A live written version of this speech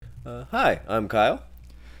Hi, I'm Kyle.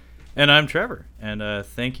 And I'm Trevor, and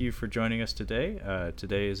thank you for joining us today.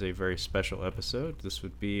 Today is a very special episode. This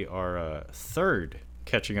would be our third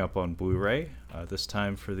catching up on Blu-ray, this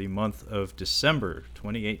time for the month of December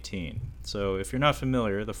 2018. So if you're not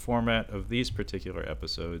familiar, the format of these particular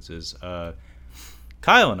episodes is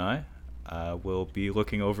Kyle and I will be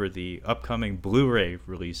looking over the upcoming Blu-ray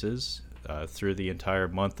releases through the entire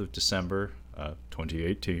month of December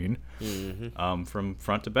 2018, from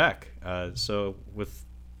front to back.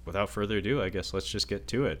 Without further ado, I guess let's just get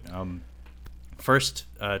to it. First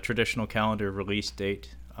traditional calendar release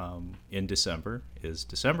date in December is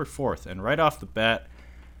December 4th. And right off the bat,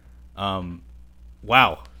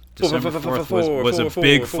 wow, December 4th was a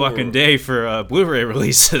big fucking day for Blu-ray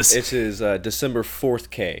releases. It is December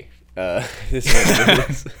 4th K.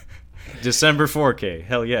 December 4K,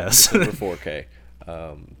 hell yes. December 4K.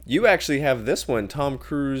 You actually have this one, Tom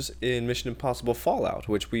Cruise in Mission Impossible Fallout,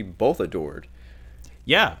 which we both adored.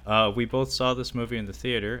 Yeah, we both saw this movie in the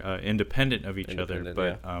theater, independent of each other,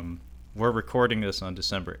 but we're recording this on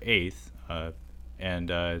December 8th,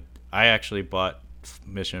 and I actually bought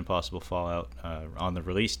Mission Impossible Fallout on the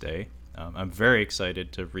release day. I'm very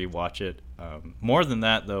excited to rewatch it. More than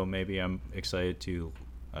that, though, maybe I'm excited to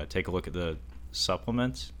take a look at the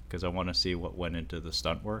supplements, because I want to see what went into the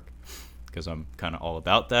stunt work, because I'm kind of all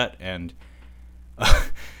about that. And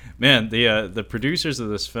man, the producers of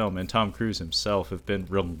this film and Tom Cruise himself have been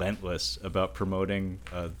relentless about promoting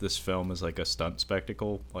this film as like a stunt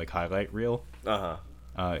spectacle, like highlight reel.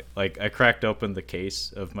 Like I cracked open the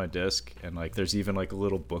case of my disc, and like there's even like a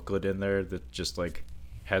little booklet in there that just like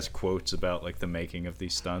has quotes about like the making of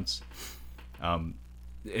these stunts.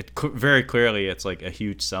 Very clearly it's like a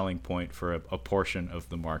huge selling point for a portion of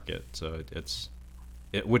the market. So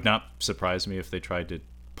it would not surprise me if they tried to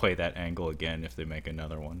play that angle again if they make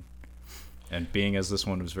another one. And being as this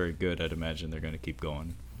one was very good, I'd imagine they're going to keep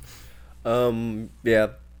going. Yeah.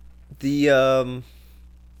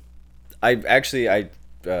 I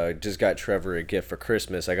just got Trevor a gift for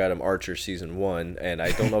Christmas. I got him Archer Season 1, and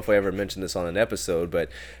I don't know if I ever mentioned this on an episode, but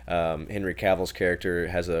Henry Cavill's character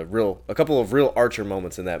has a couple of real Archer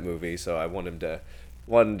moments in that movie, so I want him to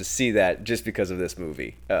see that just because of this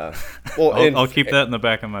movie. I'll keep that in the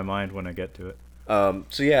back of my mind when I get to it.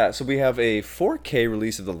 So we have a 4K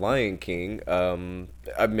release of The Lion King.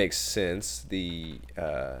 It makes sense.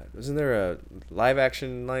 Isn't there a live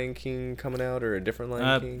action Lion King coming out, or a different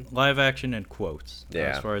Lion King? Live action in quotes.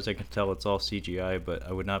 Yeah. As far as I can tell, it's all CGI, but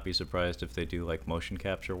I would not be surprised if they do like motion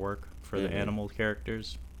capture work for the animal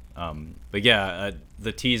characters. But yeah,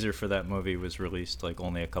 the teaser for that movie was released like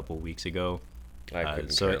only a couple weeks ago.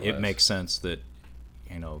 So it makes sense that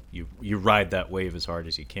you ride that wave as hard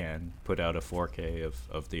as you can. Put out a 4K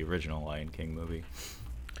of the original Lion King movie.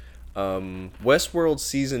 Westworld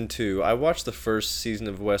Season 2. I watched the first season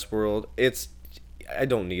of Westworld. I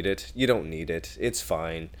don't need it. You don't need it. It's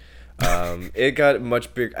fine. It got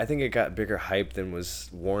much big. I think it got bigger hype than was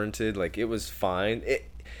warranted. Like, it was fine.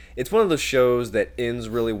 It's one of those shows that ends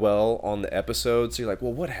really well on the episode, so you're like,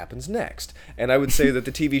 well, what happens next? And I would say that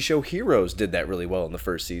the TV show Heroes did that really well in the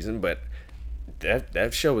first season, but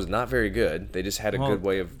that show was not very good. They just had a good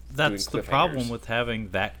way of doing That's the cliffhangers. problem with having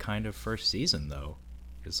that kind of first season, though.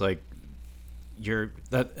 It's like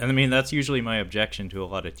that's usually my objection to a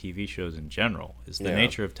lot of TV shows in general. Is the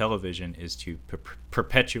nature of television is to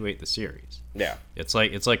perpetuate the series. Yeah, it's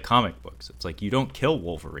like comic books. It's like you don't kill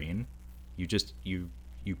Wolverine, you just you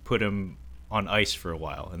put him on ice for a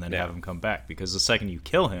while and then have him come back, because the second you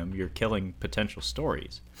kill him, you're killing potential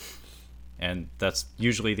stories. And that's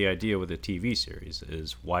usually the idea with a TV series,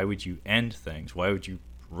 is why would you end things? Why would you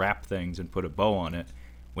wrap things and put a bow on it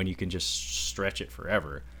when you can just stretch it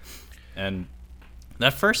forever? And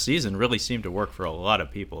that first season really seemed to work for a lot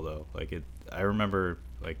of people, though. I remember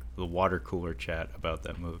like the water cooler chat about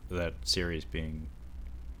that series being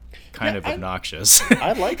kind of obnoxious.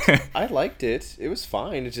 I liked it. It was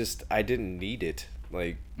fine. It just, I didn't need it.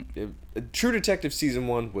 Like, True Detective Season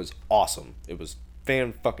 1 was awesome. It was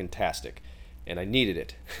fan-fucking-tastic, and I needed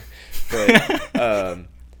it. But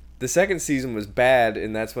the second season was bad,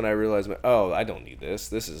 and that's when I realized, I don't need this.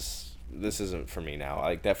 This isn't for me now.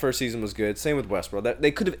 Like, that first season was good. Same with Westworld.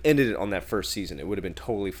 They could have ended it on that first season. It would have been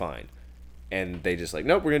totally fine. And they just like,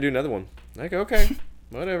 nope, we're gonna do another one. Like, okay,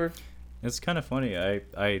 whatever. It's kind of funny.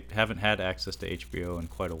 I haven't had access to HBO in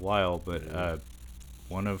quite a while, but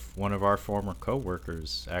one of our former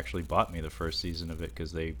coworkers actually bought me the first season of it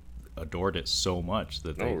because they adored it so much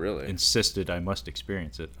that they insisted I must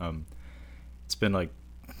experience it. It's been like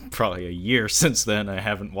probably a year since then. I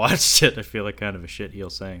haven't watched it. I feel like kind of a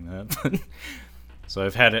shitheel saying that. So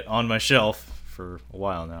I've had it on my shelf for a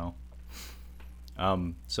while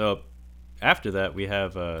now. So after that, we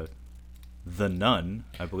have The Nun.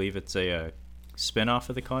 I believe it's a spin-off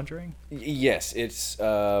of The Conjuring. Yes, it's.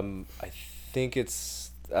 I think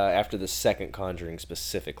it's after the second Conjuring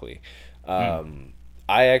specifically.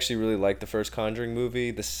 I actually really liked the first Conjuring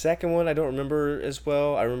movie. The second one I don't remember as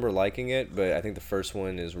well. I remember liking it, but I think the first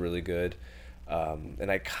one is really good.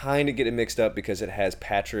 And I kind of get it mixed up because it has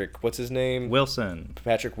Patrick. What's his name? Wilson.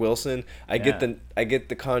 Patrick Wilson. I get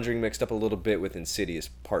the Conjuring mixed up a little bit with Insidious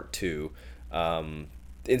Part 2.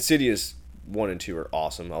 Insidious 1 and 2 are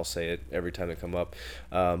awesome. I'll say it every time they come up.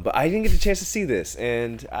 But I didn't get a chance to see this,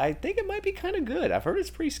 and I think it might be kind of good. I've heard it's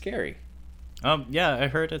pretty scary. Yeah, I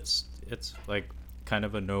heard it's like kind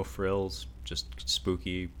of a no frills, just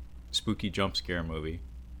spooky jump scare movie.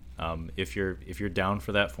 If you're down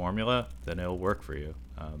for that formula, then it'll work for you.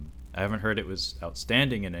 I haven't heard it was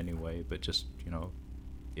outstanding in any way, but just,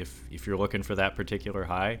 if you're looking for that particular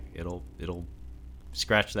high, it'll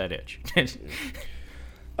scratch that itch.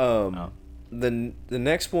 The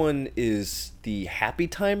next one is the Happy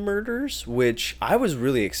Time Murders, which I was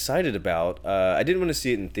really excited about. I didn't want to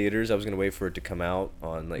see it in theaters. I was going to wait for it to come out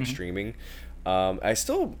on streaming. I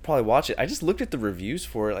still probably watch it. I just looked at the reviews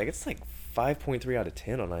for it. Like, it's like 5.3 out of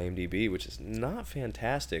 10 on IMDb, which is not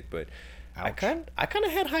fantastic, but ouch. I kind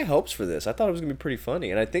of had high hopes for this. I thought it was going to be pretty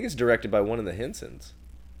funny, and I think it's directed by one of the Hensons.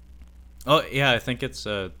 Oh, yeah, I think it's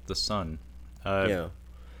the son. Yeah.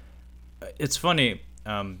 It's funny.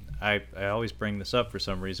 I always bring this up for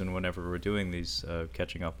some reason whenever we're doing these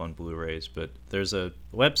catching up on Blu-rays, but there's a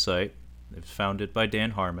website founded by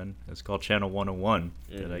Dan Harmon. It's called Channel 101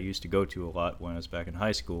 that I used to go to a lot when I was back in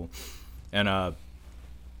high school. And I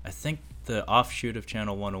think the offshoot of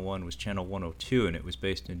Channel 101 was Channel 102, and it was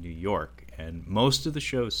based in New York. And most of the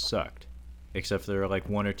shows sucked, except there were like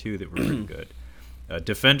one or two that were really good.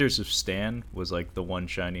 Defenders of Stan was like the one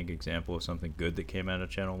shining example of something good that came out of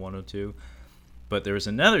Channel 102. But there was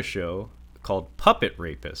another show called Puppet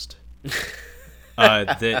Rapist.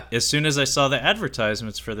 That as soon as I saw the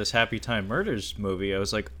advertisements for this Happy Time Murders movie, I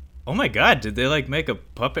was like, oh my god, did they like make a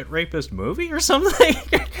Puppet Rapist movie or something?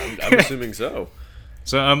 I'm assuming so.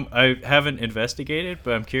 So I haven't investigated,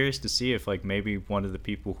 but I'm curious to see if like maybe one of the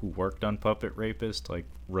people who worked on Puppet Rapist like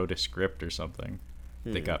wrote a script or something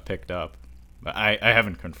that got picked up. I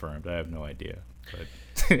haven't confirmed. I have no idea. But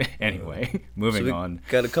anyway, moving on.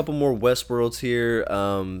 Got a couple more Westworlds here.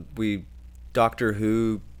 Doctor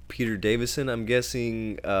Who, Peter Davison, I'm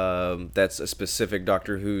guessing that's a specific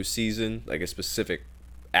Doctor Who season, like a specific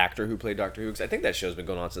actor who played Doctor Who, because I think that show's been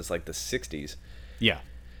going on since like the 60s. Yeah.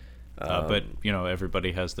 But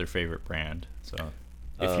everybody has their favorite brand. So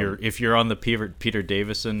if you're on the Peter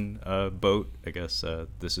Davison boat, I guess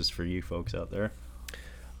this is for you folks out there.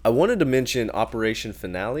 I wanted to mention Operation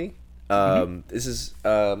Finale. This is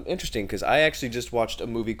interesting because I actually just watched a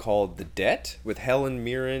movie called The Debt with Helen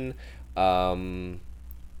Mirren, a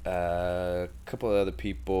couple of other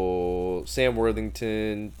people, Sam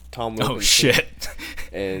Worthington, Tom Wilkinson. Oh shit!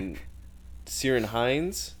 And Ciarán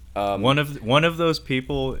Hinds. One of those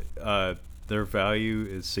people, their value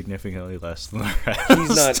is significantly less than the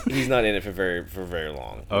rest. He's not in it for very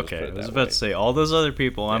long. Okay, I was about to say all those other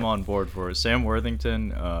people I'm on board for. Sam Worthington,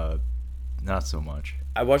 not so much.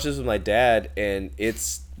 I watched this with my dad, and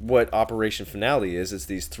it's what Operation Finale is. It's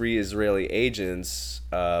these 3 Israeli agents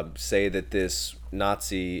say that this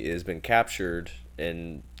Nazi has been captured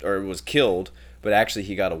or was killed, but actually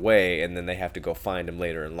he got away, and then they have to go find him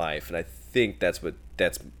later in life. And I think it's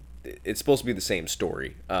supposed to be the same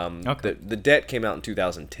story. Okay. The Debt came out in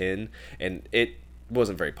 2010, and it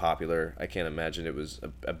wasn't very popular. I can't imagine it was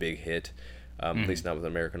a big hit, at least not with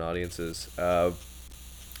American audiences.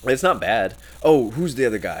 It's not bad. Oh, who's the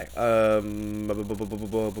other guy? Damn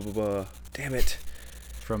it.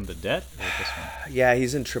 From The Debt? Or this one? Yeah,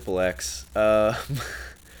 he's in Triple X. I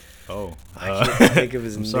can't think of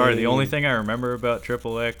his name. I'm sorry, the only thing I remember about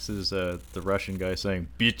Triple X is the Russian guy saying,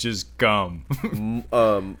 "Bitches gum."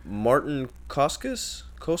 Martin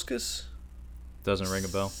Koskis? Doesn't ring a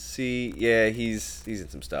bell. See, yeah, he's in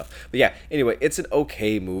some stuff. But yeah, anyway, it's an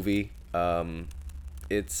okay movie. I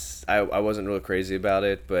wasn't really crazy about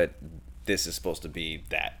it, but this is supposed to be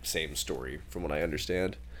that same story from what I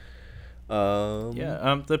understand.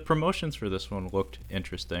 The promotions for this one looked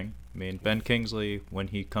interesting. I mean, Ben Kingsley, when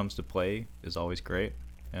he comes to play, is always great.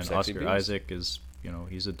 And Sexy Oscar beast. Isaac is,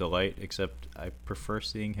 he's a delight, except I prefer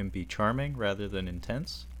seeing him be charming rather than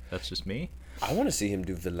intense. That's just me. I want to see him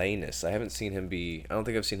do villainous. I don't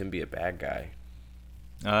think I've seen him be a bad guy.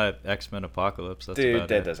 X-Men Apocalypse, that's Dude, about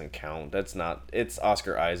that it. doesn't count. It's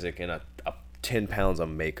Oscar Isaac and a 10 pounds of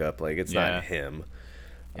makeup. Like, it's not him.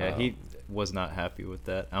 Yeah, was not happy with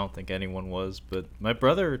that. I don't think anyone was, but my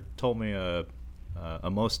brother told me A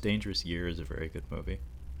Most Dangerous Year is a very good movie.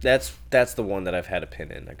 That's the one that I've had a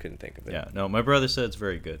pin in. I couldn't think of it. Yeah, no, my brother said it's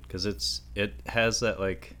very good because it has that,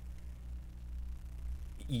 like,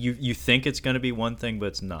 you think it's gonna be one thing, but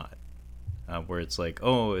it's not. Where it's like,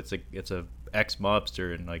 oh, it's a ex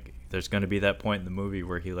mobster, and like there's gonna be that point in the movie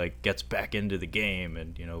where he like gets back into the game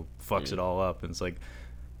and fucks it all up, and it's like,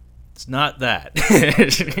 it's not that.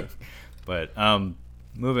 But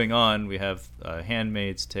moving on, we have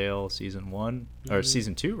Handmaid's Tale season 1 or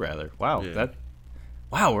season 2 rather. Wow,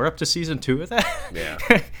 we're up to season 2 of that. Yeah.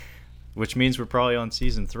 Which means we're probably on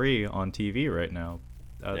season 3 on TV right now.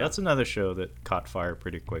 That's another show that caught fire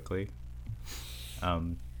pretty quickly.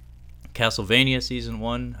 Castlevania season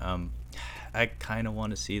 1. I kind of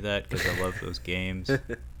want to see that because I love those games.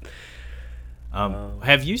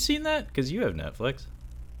 Have you seen that? Because you have Netflix.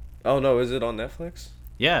 Oh no, is it on Netflix?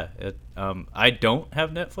 Yeah, I don't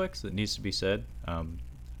have Netflix. It needs to be said.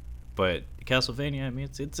 But Castlevania, I mean,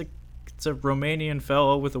 it's a Romanian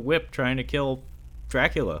fellow with a whip trying to kill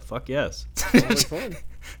Dracula. Fuck yes. Sounds like fun.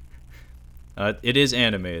 It is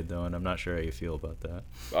animated though, and I'm not sure how you feel about that.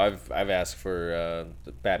 I've asked for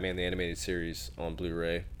the Batman the Animated Series on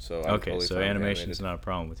Blu-ray, so I'm okay. Totally so animation's not a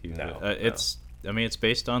problem with you. No, it's. I mean, it's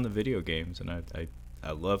based on the video games, and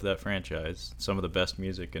I love that franchise. Some of the best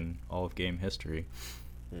music in all of game history.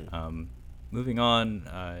 Moving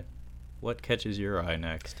on, what catches your eye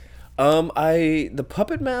next? The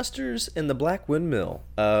Puppet Masters and the Black Windmill.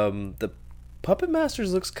 The Puppet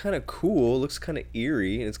Masters looks kind of cool. Looks kind of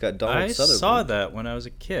eerie. And it's got Donald Sutherland. I saw that when I was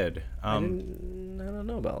a kid. I don't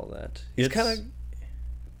know about all that. He's kind of.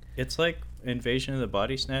 It's like Invasion of the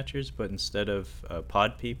Body Snatchers, but instead of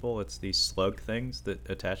pod people, it's these slug things that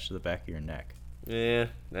attach to the back of your neck. Yeah.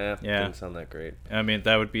 Doesn't sound that great. I mean,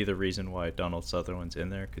 that would be the reason why Donald Sutherland's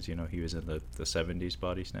in there, because he was in the 70s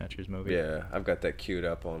Body Snatchers movie. Yeah, I've got that queued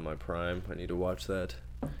up on my Prime. I need to watch that.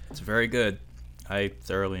 It's very good. I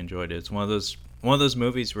thoroughly enjoyed it. It's one of those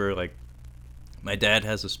movies where, like, my dad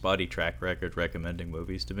has a spotty track record recommending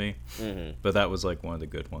movies to me, but that was like one of the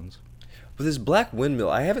good ones. But this Black Windmill,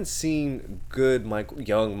 I haven't seen good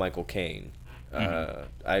young Michael Caine.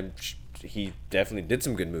 He definitely did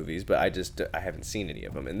some good movies, but I haven't seen any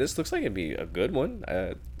of them. And this looks like it'd be a good one.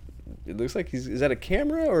 It looks like is that a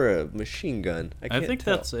camera or a machine gun? I think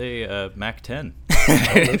tell. That's a Mac 10.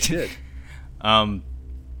 Oh, no shit.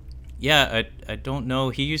 Yeah, I don't know.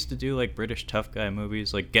 He used to do like British tough guy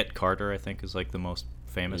movies, like Get Carter, I think is like the most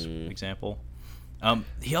famous example.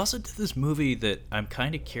 He also did this movie that I'm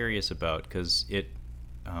kind of curious about because it,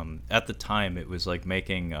 at the time, it was like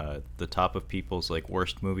making the top of people's like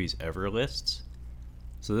worst movies ever lists.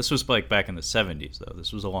 So this was like back in the 70s, though.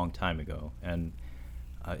 This was a long time ago, and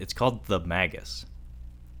it's called The Magus.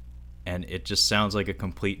 And it just sounds like a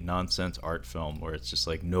complete nonsense art film where it's just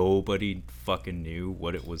like nobody fucking knew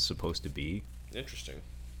what it was supposed to be. Interesting.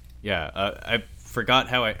 Yeah, I forgot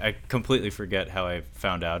how I completely forget how I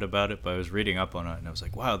found out about it, but I was reading up on it and I was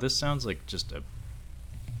like, wow, this sounds like just a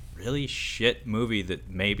really shit movie that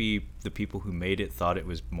maybe the people who made it thought it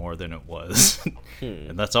was more than it was.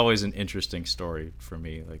 And that's always an interesting story for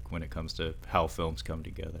me, like when it comes to how films come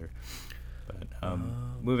together. But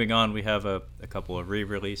moving on, we have a couple of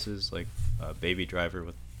re-releases, like Baby Driver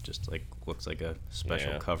with just like looks like a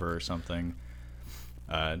special cover or something.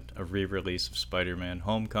 A re-release of Spider-Man: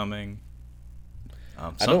 Homecoming.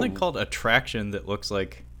 Something called Attraction that looks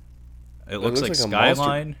like it looks like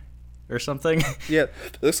Skyline or something. Yeah,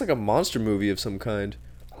 it looks like a monster movie of some kind.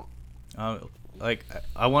 Like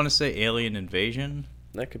I want to say Alien Invasion.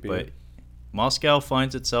 That could be. But Moscow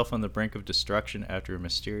finds itself on the brink of destruction after a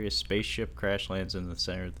mysterious spaceship crash lands in the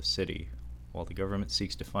center of the city. While the government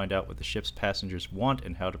seeks to find out what the ship's passengers want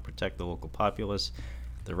and how to protect the local populace,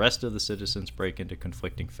 the rest of the citizens break into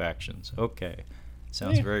conflicting factions. Okay.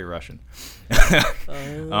 Sounds very Russian.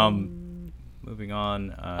 Moving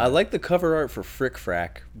on. I like the cover art for Frick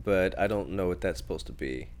Frack, but I don't know what that's supposed to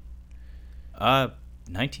be.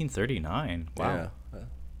 1939. Wow. Yeah.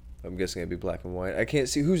 I'm guessing it'd be black and white. I can't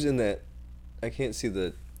see who's in that. I can't see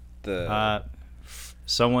the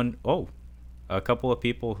someone. Oh, a couple of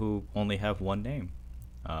people who only have one name.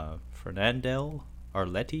 Fernandel,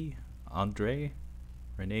 Arletti, Andre,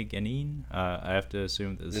 Rene Guénin. I have to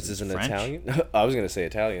assume this is an French. Italian. I was gonna say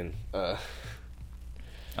Italian.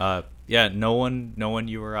 Yeah, no one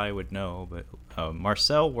you or I would know, but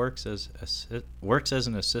Marcel works as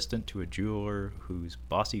an assistant to a jeweler whose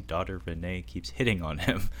bossy daughter Renee keeps hitting on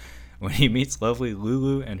him. When he meets lovely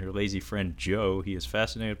Lulu and her lazy friend Joe, he is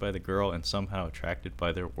fascinated by the girl and somehow attracted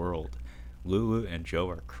by their world. Lulu and Joe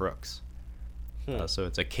are crooks. So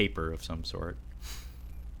it's a caper of some sort.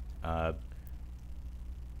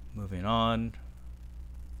 Moving on,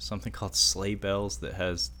 something called Sleigh Bells that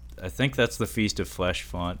has, I think that's the Feast of Flesh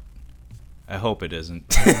font. I hope it isn't.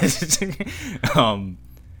 G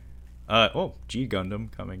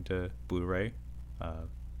Gundam coming to Blu-ray.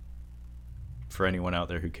 For anyone out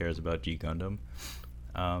there who cares about G Gundam,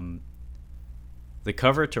 the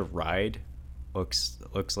cover to Ride looks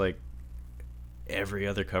like every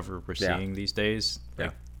other cover we're seeing these days.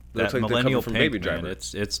 Like, that like millennial pink, Baby Driver. Man,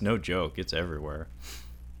 it's no joke. It's everywhere.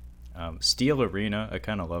 Steel Arena, I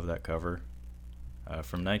kind of love that cover.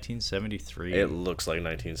 From 1973. It looks like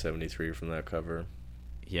 1973 from that cover.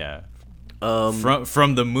 Yeah.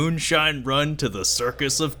 From the Moonshine Run to the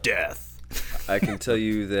Circus of Death. I can tell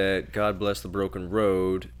you that God Bless the Broken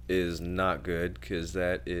Road is not good, because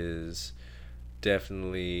that is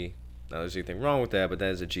definitely, not there's anything wrong with that, but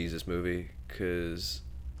that is a Jesus movie, because...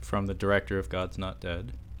 From the director of God's Not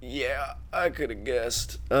Dead. Yeah, I could have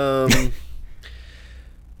guessed.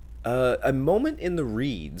 A Moment in the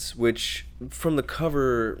Reeds, which from the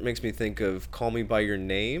cover makes me think of Call Me By Your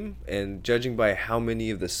Name, and judging by how many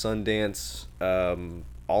of the Sundance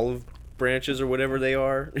olive branches or whatever they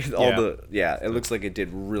are, it looks like it did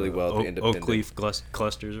really well at the independent. Oak leaf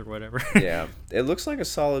clusters or whatever. Yeah, it looks like a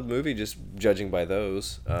solid movie just judging by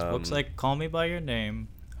those. Looks like Call Me By Your Name,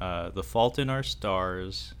 The Fault in Our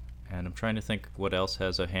Stars, and I'm trying to think what else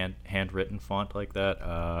has a handwritten font like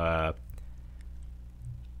that.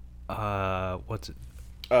 What's it?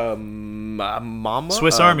 Mama?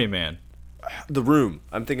 Swiss Army Man. The Room.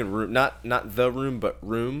 I'm thinking Room, not The Room, but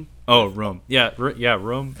Room. Oh, Room. Yeah,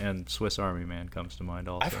 Room and Swiss Army Man comes to mind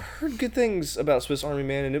also. I've heard good things about Swiss Army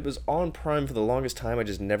Man, and it was on Prime for the longest time. I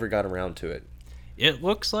just never got around to it. It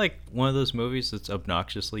looks like one of those movies that's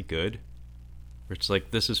obnoxiously good. Where it's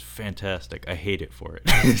like, this is fantastic. I hate it for it.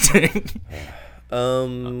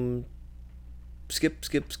 Skip.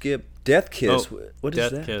 Death Kiss. What is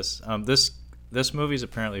that? Death Kiss. This movie's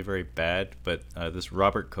apparently very bad, but this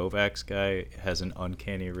Robert Kovacs guy has an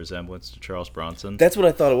uncanny resemblance to Charles Bronson. That's what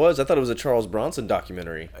I thought it was. I thought it was a Charles Bronson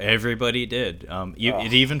documentary. Everybody did.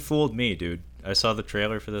 It even fooled me, dude. I saw the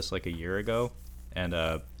trailer for this like a year ago, and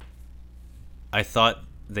I thought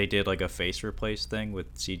they did like a face replace thing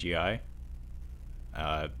with CGI.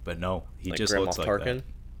 But no, he like just looks like Tarkin? That.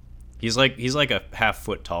 He's like a half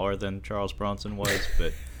foot taller than Charles Bronson was,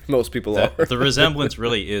 but most people are. The resemblance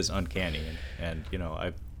really is uncanny, and you know,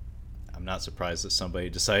 I'm not surprised that somebody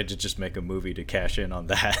decided to just make a movie to cash in on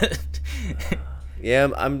that. Yeah,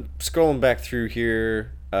 I'm scrolling back through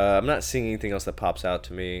here. I'm not seeing anything else that pops out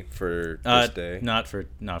to me for this day. Not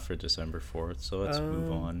for December 4th. So let's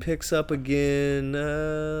move on. Picks up again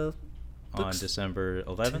on December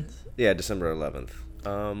 11th. Yeah, December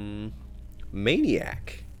 11th.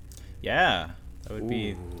 Maniac. Yeah, that would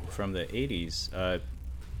be from the 80s.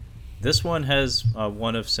 This one has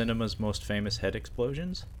one of cinema's most famous head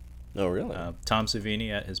explosions. Oh, really? Tom Savini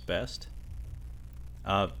at his best.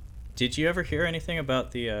 Did you ever hear anything about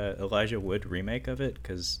the Elijah Wood remake of it?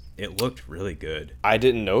 Because it looked really good. I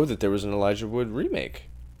didn't know that there was an Elijah Wood remake.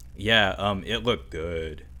 Yeah, it looked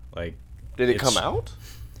good. Like, did it come out?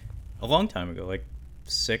 A long time ago, like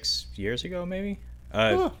 6 years ago, maybe.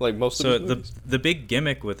 Like most of the movies. The big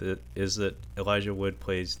gimmick with it is that Elijah Wood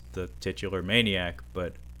plays the titular maniac,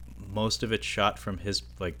 but most of it's shot from his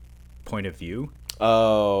like point of view.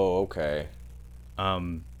 Oh, okay.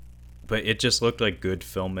 But it just looked like good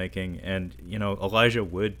filmmaking, and you know, Elijah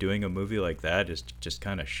Wood doing a movie like that is just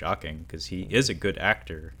kind of shocking because he is a good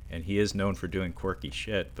actor and he is known for doing quirky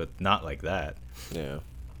shit, but not like that. Yeah.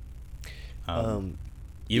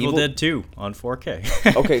 Evil Dead 2 on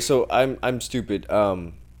 4K. Okay, so I'm stupid.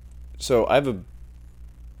 So I have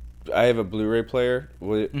a Blu-ray player.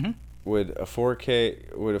 Would a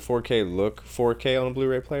 4K look 4K on a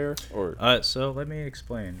Blu-ray player or? So let me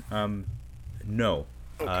explain. No.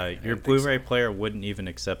 Okay, your Blu-ray player wouldn't even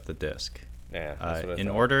accept the disc. Yeah. That's what I in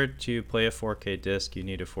thought. order to play a 4K disc, you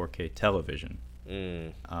need a 4K television,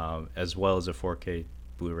 as well as a 4K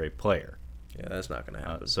Blu-ray player. Yeah, that's not gonna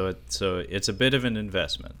happen. So it's a bit of an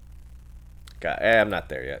investment. I'm not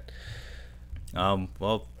there yet.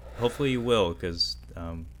 Well, hopefully you will, because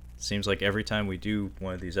seems like every time we do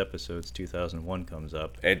one of these episodes, 2001 comes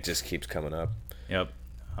up. It just keeps coming up. Yep.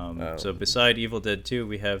 So beside Evil Dead 2,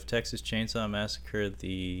 we have Texas Chainsaw Massacre: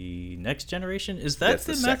 The Next Generation. Is that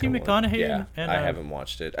the Matthew McConaughey? Yeah, and I haven't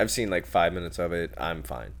watched it. I've seen like 5 minutes of it. I'm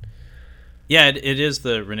fine. Yeah, it is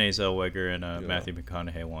the Renee Zellweger and Matthew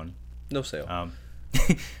McConaughey one. No sale.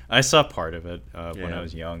 I saw part of it when I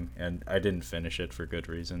was young, and I didn't finish it for good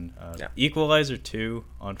reason. Equalizer 2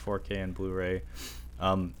 on 4K and Blu-ray.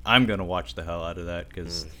 I'm gonna watch the hell out of that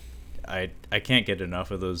because I can't get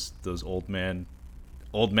enough of those old man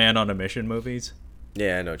on a mission movies.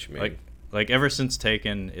 Yeah, I know what you mean. Like ever since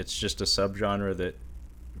Taken, it's just a subgenre that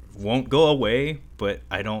won't go away, but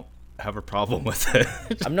I don't have a problem with it.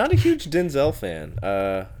 I'm not a huge Denzel fan.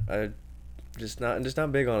 I just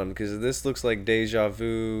not big on him because this looks like Deja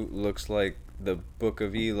Vu, looks like The Book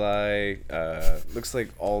of Eli, looks like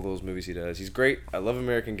all those movies he does. He's great. I love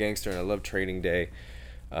American Gangster and I love Training Day.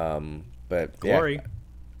 But Glory. Yeah,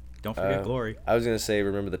 Don't forget Glory. I was gonna say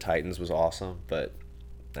Remember the Titans was awesome, but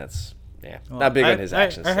that's not big on his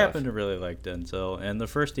action stuff. I happen to really like Denzel, and the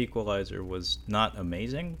first Equalizer was not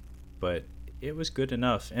amazing, but it was good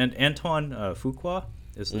enough. And Antoine Fuqua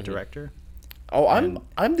is the director. Oh,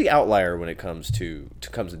 I'm the outlier when it comes to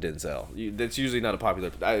Denzel. That's usually not a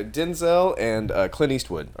popular. Denzel and Clint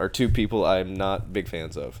Eastwood are two people I'm not big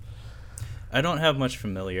fans of. I don't have much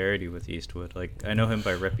familiarity with Eastwood. Like I know him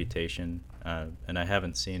by reputation, and I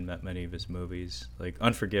haven't seen that many of his movies. Like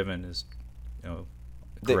Unforgiven is,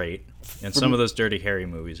 great, and some of those Dirty Harry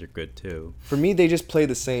movies are good too. For me, they just play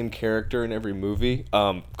the same character in every movie.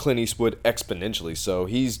 Clint Eastwood exponentially so.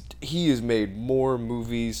 He has made more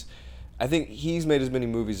movies. I think he's made as many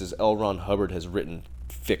movies as L. Ron Hubbard has written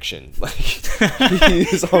fiction. Like he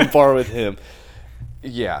is on par with him.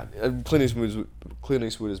 Yeah, Clint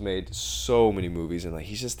Eastwood has made so many movies, and like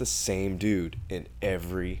he's just the same dude in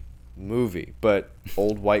every movie. But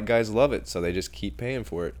old white guys love it, so they just keep paying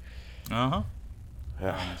for it.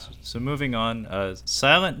 So moving on,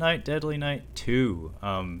 Silent Night, Deadly Night 2,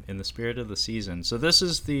 In the Spirit of the Season. So this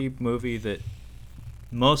is the movie that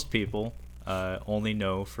most people only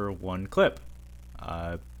know for one clip.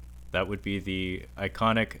 That would be the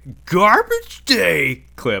iconic Garbage Day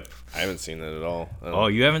clip. I haven't seen that at all. Oh,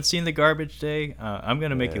 you haven't seen the Garbage Day? I'm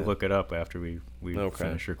going to make you look it up after we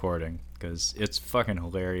finish recording, because it's fucking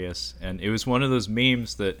hilarious. And it was one of those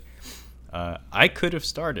memes that I could have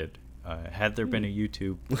started had there been a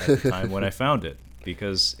YouTube at the time when I found it,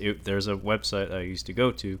 because there's a website I used to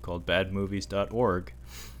go to called badmovies.org,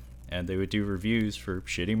 and they would do reviews for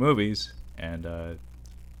shitty movies, and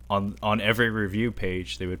on every review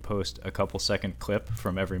page they would post a couple second clip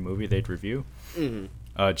from every movie they'd review,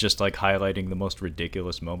 just like highlighting the most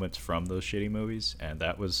ridiculous moments from those shitty movies, and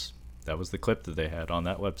that was the clip that they had on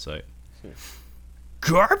that website.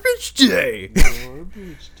 Garbage Day.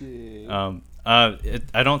 Garbage Day.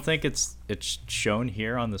 I don't think it's shown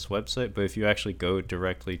here on this website, but if you actually go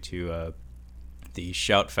directly to the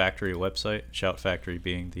Shout Factory website, Shout Factory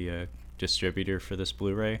being the distributor for this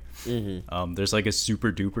Blu-ray, there's like a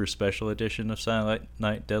super duper special edition of Silent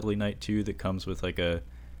Night, Deadly Night 2 that comes with like a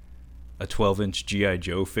 12-inch G.I.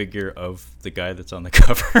 Joe figure of the guy that's on the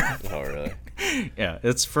cover. Oh, really? Yeah,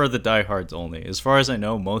 it's for the diehards only. As far as I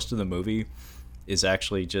know, most of the movie is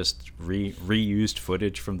actually just reused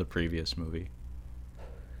footage from the previous movie.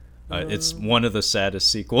 It's one of the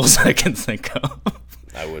saddest sequels I can think of.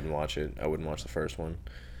 I wouldn't watch it. I wouldn't watch the first one.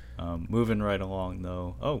 Moving right along,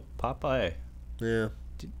 though. Oh, Popeye. Yeah.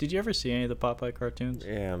 Did you ever see any of the Popeye cartoons?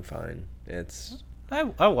 Yeah, I'm fine.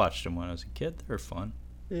 I watched them when I was a kid. They were fun.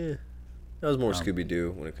 Yeah. That was more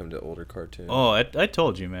Scooby-Doo when it comes to older cartoons. Oh, I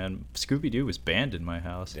told you, man. Scooby-Doo was banned in my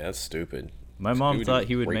house. Yeah, that's stupid. My mom thought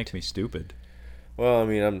he would make me stupid. Well, I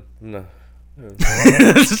mean, I'm not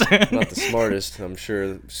the smartest. I'm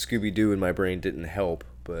sure Scooby-Doo in my brain didn't help,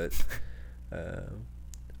 but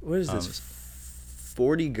what is this?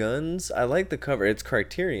 40 Guns? I like the cover. It's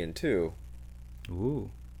Criterion, too. Ooh.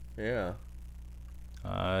 Yeah.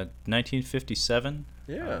 1957.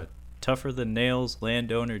 Yeah. Tougher than nails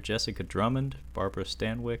landowner Jessica Drummond, Barbara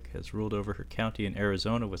Stanwyck, has ruled over her county in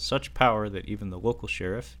Arizona with such power that even the local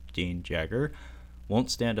sheriff, Dean Jagger, won't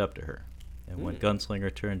stand up to her. And when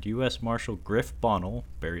gunslinger turned U.S. Marshal Griff Bonnell,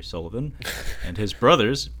 Barry Sullivan, and his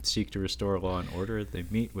brothers seek to restore law and order, they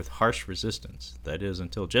meet with harsh resistance. That is,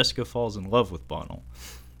 until Jessica falls in love with Bonnell.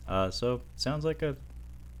 So sounds like a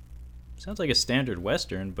standard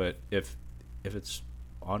Western, but if it's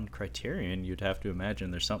on Criterion, you'd have to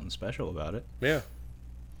imagine there's something special about it. Yeah.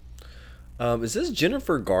 Is this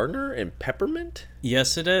Jennifer Garner in Peppermint?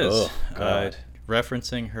 Yes, it is. Oh, God.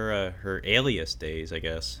 Referencing her Alias days, I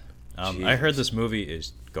guess. I heard this movie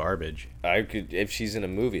is garbage. If she's in a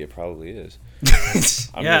movie, it probably is.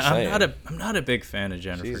 I'm not a big fan of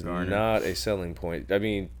Jennifer Garner. She's not a selling point. I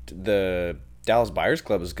mean, the Dallas Buyers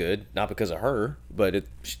Club is good, not because of her, but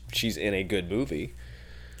she's in a good movie.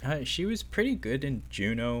 She was pretty good in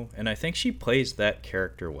Juno, and I think she plays that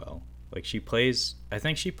character well. Like I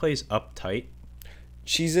think she plays uptight.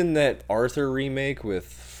 She's in that Arthur remake with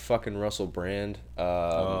fucking Russell Brand.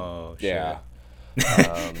 Oh, shit. Yeah.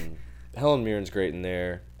 Helen Mirren's great in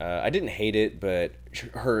there. I didn't hate it, but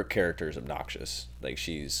her character is obnoxious. Like,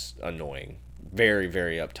 she's annoying, very,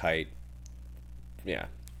 very uptight. Yeah,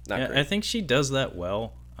 not great. I think she does that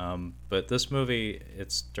well. But this movie,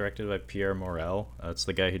 it's directed by Pierre Morel. It's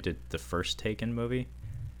the guy who did the first Taken movie.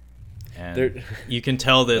 And you can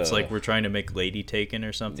tell that it's like we're trying to make Lady Taken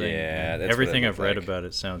or something. Yeah, that's everything I've read about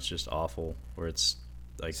it sounds just awful. Where it's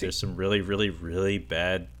like there's some really, really, really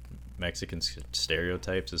bad Mexican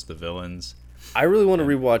stereotypes as the villains. I really want to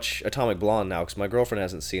rewatch Atomic Blonde now because my girlfriend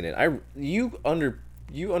hasn't seen it. You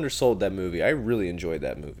undersold that movie. I really enjoyed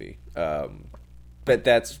that movie. But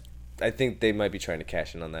I think they might be trying to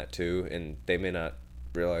cash in on that too, and they may not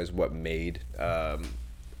realize what made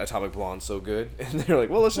Atomic Blonde so good. And they're like,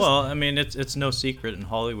 well, let's just... Well, I mean, it's no secret in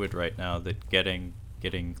Hollywood right now that getting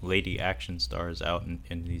lady action stars out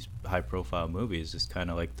in these high profile movies is kind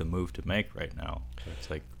of like the move to make right now. It's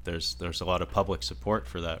like there's a lot of public support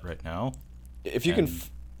for that right now. If you can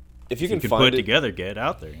find put it together, get it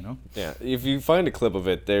out there, you know. Yeah, if you find a clip of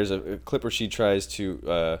it, there's a clip where she tries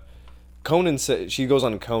to Conan she goes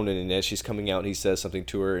on Conan, and as she's coming out, and he says something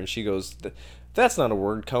to her, and she goes, "That's not a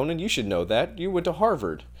word, Conan. You should know that. You went to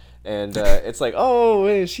Harvard." And it's like, oh,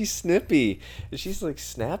 man, she's snippy. And she's like,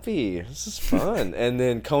 snappy. This is fun. And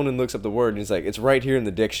then Conan looks up the word, and he's like, it's right here in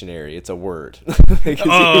the dictionary. It's a word. It was pretty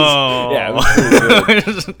good.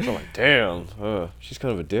 I'm like, damn. She's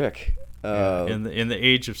kind of a dick. In the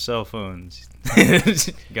age of cell phones,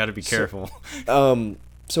 got to be careful.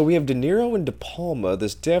 So we have De Niro and De Palma.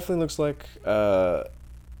 This definitely looks like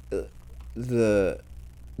the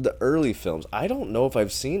early films. I don't know if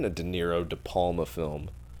I've seen a De Niro De Palma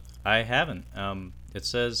film. I haven't. It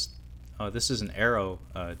says, this is an Arrow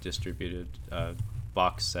distributed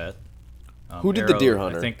box set. Who did Arrow, The Deer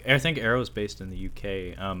Hunter? I think Arrow's based in the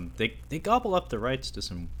UK. They gobble up the rights to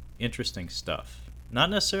some interesting stuff.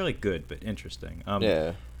 Not necessarily good, but interesting.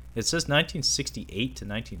 Yeah. It says 1968 to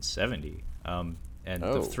 1970. And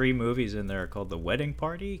the three movies in there are called The Wedding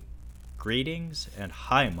Party, Greetings, and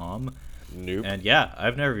Hi, Mom. Nope. And yeah,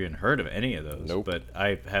 I've never even heard of any of those. Nope. But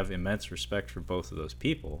I have immense respect for both of those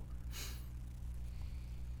people.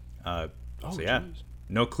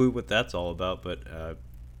 No clue what that's all about, but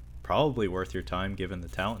probably worth your time given the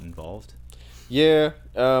talent involved. Yeah,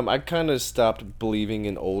 I kind of stopped believing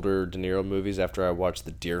in older De Niro movies after I watched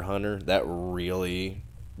The Deer Hunter. That really,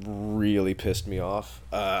 really pissed me off.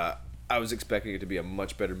 I was expecting it to be a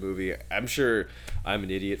much better movie. I'm sure I'm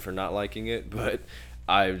an idiot for not liking it, but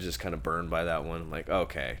I was just kind of burned by that one. I'm like,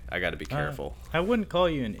 okay, I got to be careful. I wouldn't call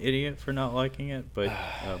you an idiot for not liking it, but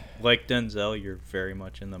like Denzel, you're very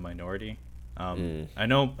much in the minority. I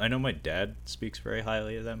know my dad speaks very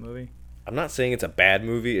highly of that movie. I'm not saying it's a bad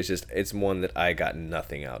movie. It's just it's one that I got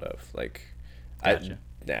nothing out of. Like, gotcha.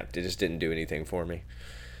 It just didn't do anything for me.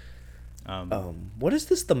 What is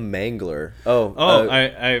this? The Mangler?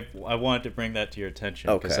 I wanted to bring that to your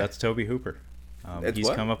attention because that's Tobe Hooper. He's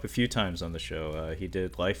come up a few times on the show. He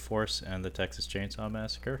did Life Force and the Texas Chainsaw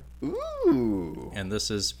Massacre. Ooh. And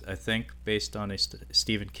this is, I think, based on a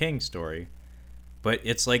Stephen King story, but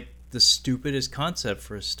it's like the stupidest concept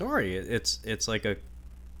for a story. It's like a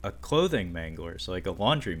clothing mangler, so like a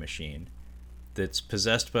laundry machine that's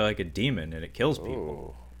possessed by like a demon and it kills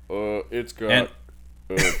people. It's got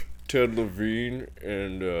Ted Levine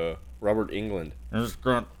and Robert Englund.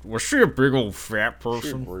 Was she a big old fat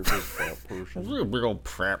person? Was she a big old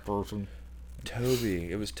fat person?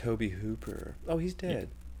 Toby. It was Tobe Hooper. Oh, he's dead.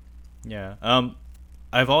 Yeah.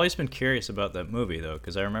 I've always been curious about that movie though,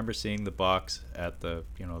 because I remember seeing the box at the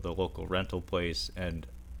local rental place, and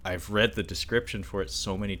I've read the description for it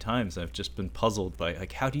so many times. I've just been puzzled by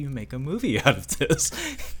like, how do you make a movie out of this?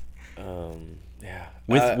 Yeah.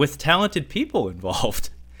 With talented people involved.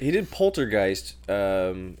 He did Poltergeist.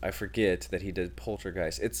 I forget that he did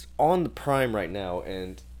Poltergeist. It's on the Prime right now,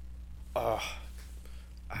 and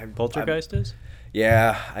Poltergeist is?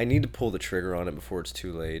 Yeah, I need to pull the trigger on it before it's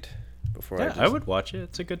too late. I would watch it.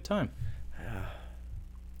 It's a good time. Yeah.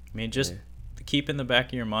 I mean, just keep in the back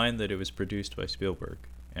of your mind that it was produced by Spielberg,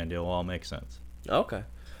 and it'll all make sense. Okay.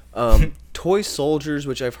 Toy Soldiers,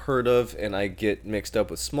 which I've heard of, and I get mixed up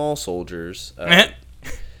with Small Soldiers.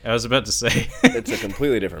 I was about to say. It's a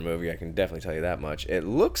completely different movie, I can definitely tell you that much. It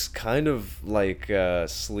looks kind of like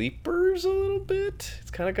Sleepers a little bit.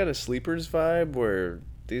 It's kind of got a Sleepers vibe where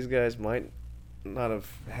these guys might not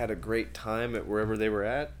have had a great time at wherever they were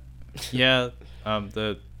at. Yeah,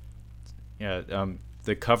 the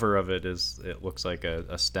cover of it looks like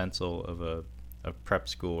a stencil of a prep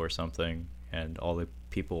school or something, and all the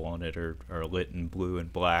people on it are lit in blue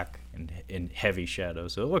and black and in heavy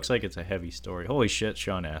shadows. So it looks like it's a heavy story. Holy shit,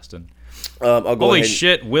 Sean Astin. Holy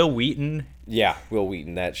shit, Will Wheaton. Yeah, Will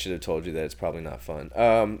Wheaton. That should have told you that it's probably not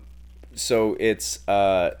fun. So it's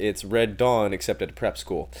Red Dawn, except at a prep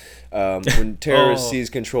school. When terrorists seize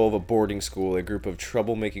control of a boarding school, a group of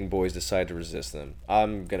troublemaking boys decide to resist them.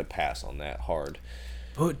 I'm gonna pass on that hard.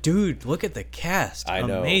 Oh, dude, look at the cast. I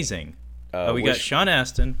know. Amazing. We got Sean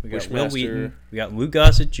Astin, we got Will Wishmaster. Wheaton, we got Lou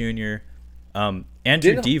Gossett Jr.,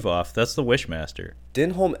 Andrew Divoff, that's the Wishmaster.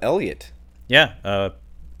 Denholm Elliott. Yeah,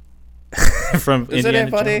 from Indiana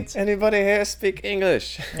Jones. Anybody here speak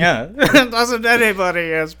English? Yeah, doesn't anybody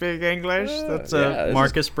here speak English? That's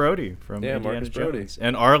Marcus Brody from Indiana Marcus Brody. Jones.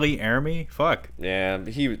 And Arlie Ermy, fuck. Yeah,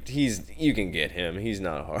 he's you can get him. He's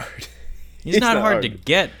not hard. He's not hard to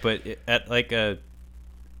get, but at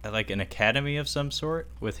an academy of some sort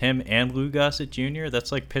with him and Lou Gossett Jr.,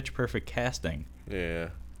 that's like pitch perfect casting. Yeah.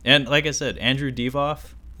 And like I said, Andrew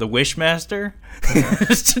Divoff, the Wishmaster.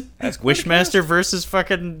 Wishmaster versus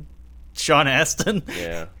fucking Sean Astin.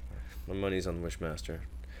 Yeah. My money's on Wishmaster.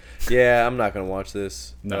 Yeah, I'm not going to watch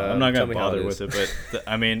this. No, I'm not going to bother with it, but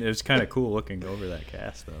I mean, it was kind of cool looking over that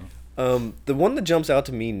cast, though. The one that jumps out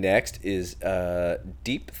to me next is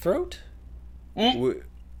Deep Throat.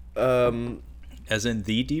 As in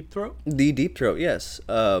The Deep Throat? The Deep Throat, yes.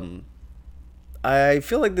 I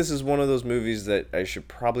feel like this is one of those movies that I should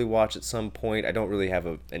probably watch at some point. I don't really have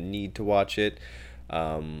a need to watch it.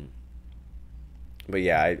 But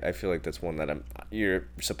yeah, I feel like that's one that you're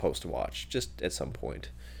supposed to watch just at some point.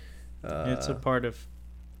 It's a part of,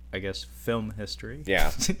 I guess, film history.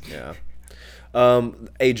 Yeah, yeah.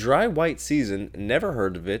 A Dry White Season, never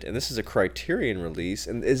heard of it, and this is a Criterion release.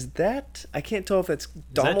 And is that, I can't tell if that's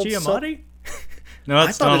Donald Giamatti? No,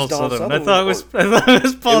 it's Donald Sutherland. I thought it was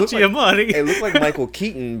Paul Giamatti. It looked like Michael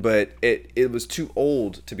Keaton, but it was too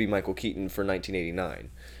old to be Michael Keaton for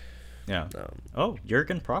 1989. Yeah.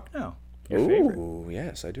 Jürgen Prochnow. Your favorite. Ooh,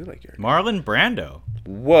 yes, I do like Jürgen. Marlon Brando.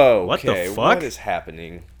 Whoa, what okay. the fuck? What is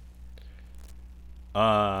happening?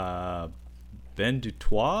 Ben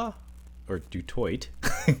Dutoit, or Dutoit,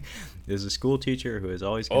 is a school teacher who has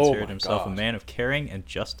always considered himself a man of caring and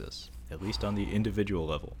justice, at least on the individual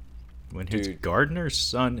level. When his gardener's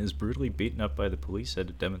son is brutally beaten up by the police at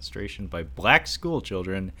a demonstration by black school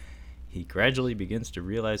children, he gradually begins to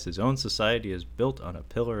realize his own society is built on a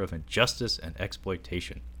pillar of injustice and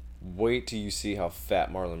exploitation. Wait till you see how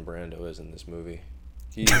fat Marlon Brando is in this movie.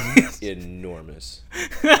 He's enormous.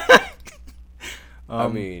 I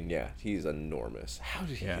mean, yeah, he's enormous. How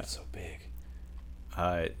did he get so big?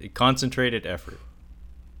 Concentrated effort.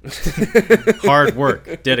 Hard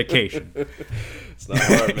work. Dedication. It's not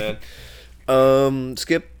hard, man.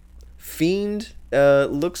 Skip. Fiend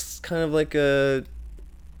looks kind of like a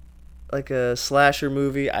slasher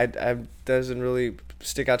movie. I doesn't really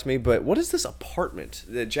stick out to me, but what is this Apartment?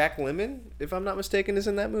 Jack Lemmon, if I'm not mistaken, is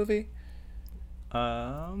in that movie?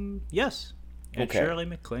 Yes. And Shirley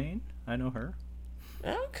MacLaine, I know her.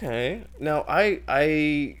 Okay. Now,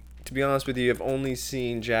 I to be honest with you, have only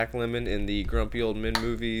seen Jack Lemmon in the Grumpy Old Men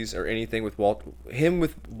movies or anything with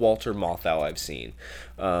Walter Matthau I've seen.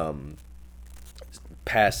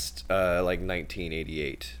 Past like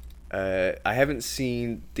 1988. I haven't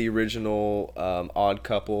seen the original Odd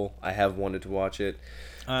Couple. I have wanted to watch it.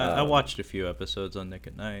 I watched a few episodes on Nick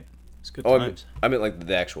at Night. It's good times. I meant like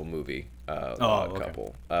the actual movie, Odd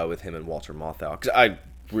Couple, with him and Walter Matthau. Because I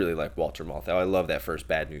really like Walter Matthau. I love that first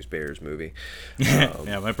Bad News Bears movie.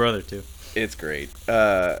 Yeah, my brother too. It's great.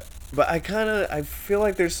 But I feel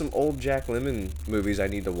like there's some old Jack Lemmon movies I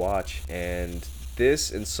need to watch, and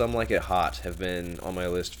this and Some Like It Hot have been on my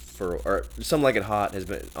list Some Like It Hot has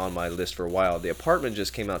been on my list for a while. The Apartment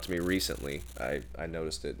just came out to me recently. I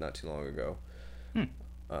noticed it not too long ago.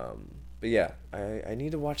 But yeah, I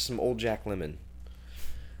need to watch some old Jack Lemmon.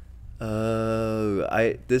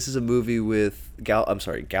 This is a movie with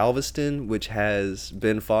Galveston, which has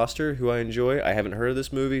Ben Foster, who I enjoy. I haven't heard of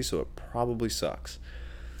this movie, so it probably sucks.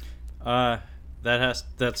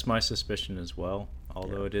 That's my suspicion as well.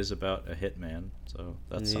 Although it is about a hitman, so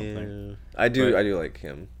that's something. I do like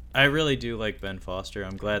him. I really do like Ben Foster.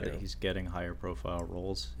 I'm glad that he's getting higher profile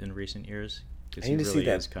roles in recent years, because he really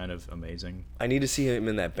is kind of amazing. I need to see him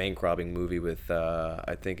in that bank robbing movie with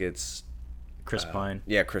I think it's Chris Pine.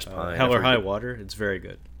 Yeah, Chris Pine. Hell or High Water. It's very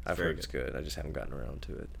good. I've heard it's good. I just haven't gotten around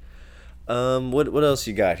to it. What else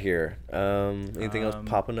you got here? Anything else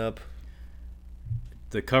popping up?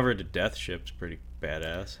 The cover to Death Ship's pretty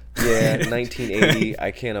badass. Yeah, 1980.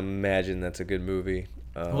 I can't imagine that's a good movie.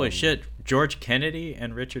 Holy shit. George Kennedy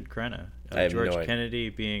and Richard Crenna. I have George no idea. Kennedy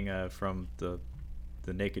being from the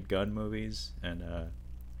the Naked Gun movies, and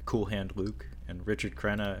Cool Hand Luke, and Richard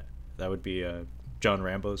Crenna. That would be John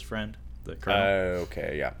Rambo's friend, the colonel.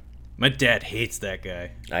 Okay, yeah. My dad hates that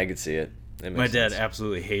guy. I could see it. My dad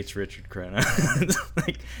absolutely hates Richard Crenna.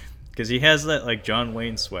 Because he has that like John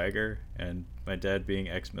Wayne swagger, and my dad being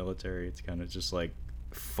ex-military, it's kind of just like,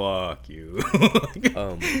 fuck you.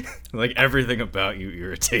 Like everything about you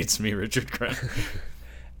irritates me, Richard Crenna.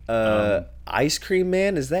 Ice Cream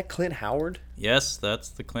Man, is that Clint Howard? Yes, that's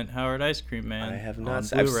the Clint Howard Ice Cream Man. I have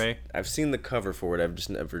not on Blu-ray. I've seen the cover for it. I've just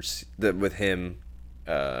never with him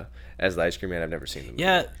as the Ice Cream Man. I've never seen the movie.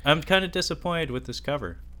 Yeah, I'm kind of disappointed with this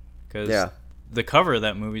cover, because the cover of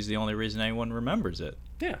that movie is the only reason anyone remembers it.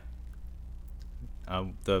 Yeah.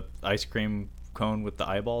 The ice cream cone with the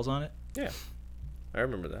eyeballs on it. Yeah, I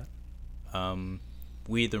remember that.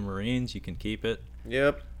 We the Marines, you can keep it.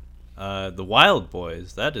 Yep. The Wild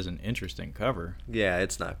Boys, that is an interesting cover. Yeah,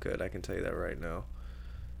 it's not good. I can tell you that right now.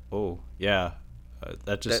 Oh, yeah.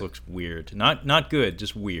 That looks weird. Not good,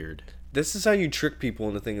 just weird. This is how you trick people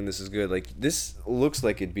into thinking this is good. Like, this looks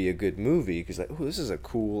like it'd be a good movie because, like, oh, this is a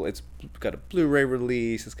cool. It's got a Blu-ray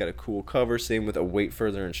release. It's got a cool cover. Same with await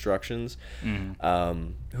further instructions.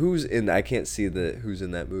 Mm-hmm. Who's in? I can't see who's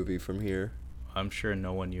in that movie from here. I'm sure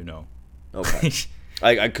no one you know. Okay.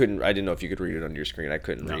 I couldn't. I didn't know if you could read it on your screen. I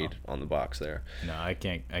couldn't read on the box there. No, I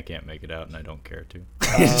can't make it out, and I don't care to.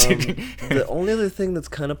 The only other thing that's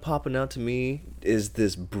kind of popping out to me is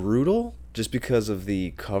this brutal, just because of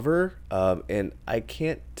the cover, and I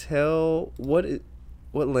can't tell what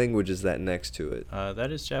language is that next to it.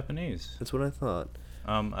 That is Japanese. That's what I thought.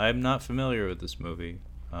 I'm not familiar with this movie,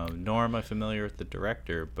 nor am I familiar with the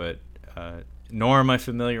director, but nor am I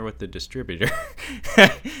familiar with the distributor.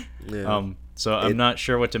 Yeah. So I'm not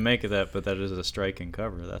sure what to make of that, but that is a striking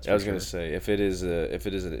cover. That's. I was gonna say if it is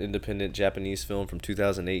an independent Japanese film from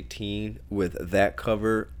 2018 with that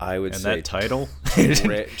cover, I would say that title.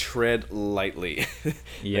 tread lightly.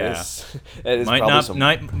 Yeah,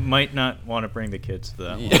 might not want to bring the kids to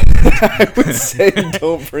that one. I would say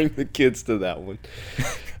don't bring the kids to that one.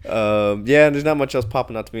 Yeah, there's not much else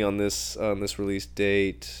popping out to me on this release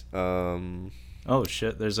date. Oh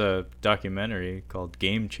shit, there's a documentary called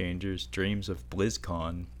Game Changers: Dreams of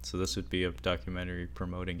BlizzCon. So this would be a documentary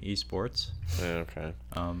promoting esports. Okay.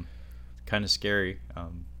 Kind of scary.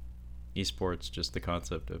 Esports, just the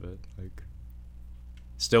concept of it, like,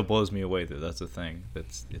 still blows me away that that's a thing.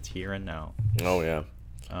 It's here and now. Oh yeah.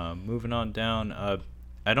 Moving on down.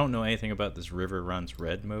 I don't know anything about this River Runs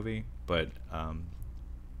Red movie, but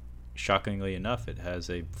shockingly enough, it has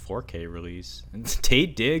a 4K release. And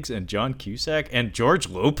Taye Diggs and John Cusack and George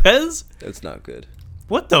Lopez? That's not good.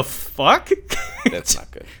 What the fuck? That's not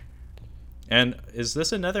good. And is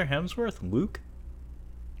this another Hemsworth, Luke?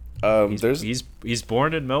 He's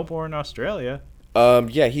born in Melbourne, Australia.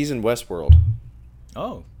 Yeah, he's in Westworld.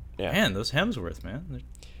 Oh, yeah. Man, those Hemsworth, man.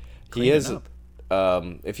 He is.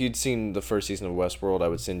 If you'd seen the first season of Westworld, I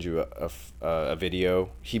would send you a video.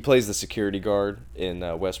 He plays the security guard in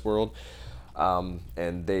Westworld,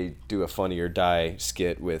 and they do a Funny or Die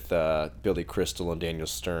skit with Billy Crystal and Daniel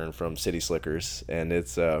Stern from City Slickers, and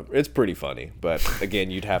it's pretty funny. But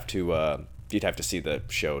again, you'd have to see the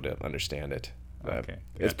show to understand it. Okay,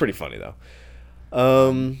 it's pretty funny though.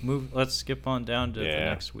 Let's skip on down to the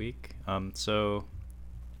next week. So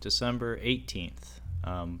December 18th.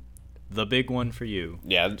 The big one for you.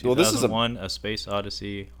 Yeah, well, this is A Space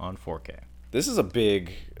Odyssey on 4K. This is a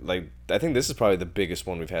big, I think this is probably the biggest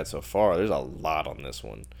one we've had so far. There's a lot on this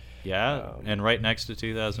one. Yeah, and right next to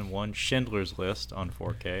 2001, Schindler's List on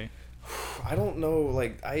 4K. I don't know,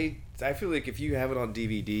 I feel like if you have it on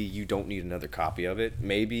DVD, you don't need another copy of it.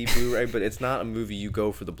 Maybe Blu-ray, but it's not a movie you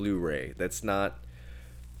go for the Blu-ray. That's not...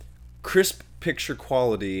 Crisp picture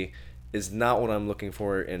quality is not what I'm looking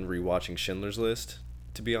for in rewatching Schindler's List,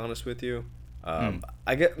 to be honest with you.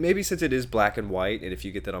 I get maybe since it is black and white, and if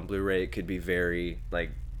you get that on Blu-ray, it could be very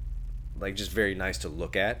just very nice to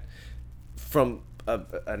look at from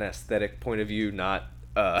an aesthetic point of view, not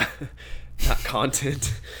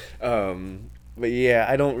content. But yeah,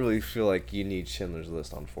 I don't really feel like you need Schindler's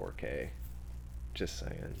List on 4K. Just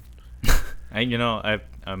saying.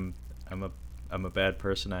 I'm a bad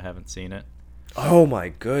person. I haven't seen it. Oh my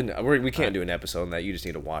goodness, we can't do an episode on that. You just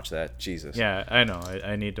need to watch that. Jesus. Yeah, I know.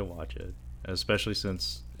 I need to watch it, especially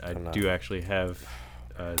since I do actually have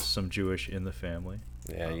some Jewish in the family.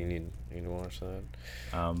 Yeah, you need to watch that.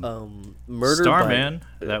 Murder Starman.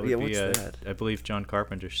 That would be what's that? I believe John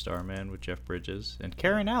Carpenter's Starman with Jeff Bridges and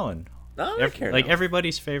Karen Allen. I like Karen Allen. Allen.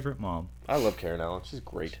 Everybody's favorite mom. I love Karen Allen. She's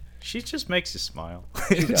great. She just makes you smile.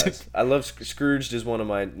 She does. I love Scrooged is one of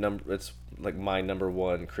my it's like my number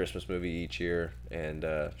one Christmas movie each year, and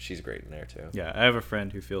she's great in there too. Yeah, I have a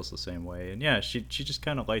friend who feels the same way, and yeah, she just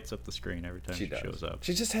kind of lights up the screen every time she shows up.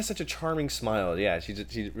 She just has such a charming smile. Yeah,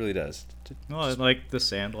 she really does. Well, like The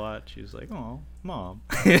Sandlot, she's like, "Oh, Mom."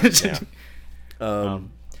 Yeah.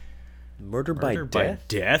 Murder by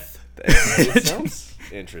Death. That sounds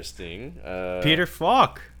interesting. Peter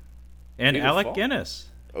Falk and Peter Alec Falk? Guinness.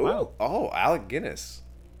 Oh, Wow. oh, Alec Guinness.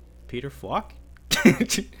 Peter Falk.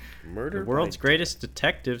 Murder. The world's by greatest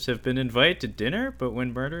detectives have been invited to dinner, but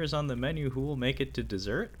when murder is on the menu, who will make it to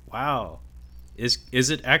dessert? Wow. Is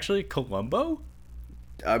it actually Columbo?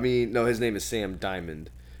 I mean, no, his name is Sam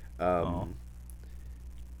Diamond.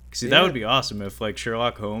 See, Yeah. that would be awesome if like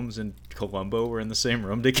Sherlock Holmes and Columbo were in the same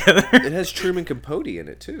room together. It has Truman Capote in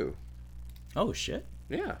it too. Oh shit.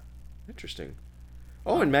 Yeah, interesting.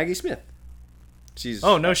 Oh, and Maggie Smith. She's.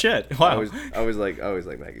 Oh no shit. Wow. I always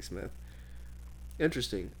like Maggie Smith.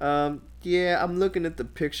 Interesting. Yeah, I'm looking at the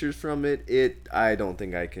pictures from it. I don't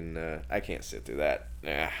think I can. I can't sit through that.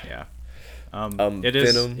 Nah. Yeah. Venom.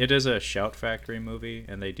 It is a Shout Factory movie,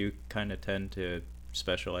 and they do kind of tend to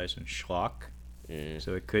specialize in schlock.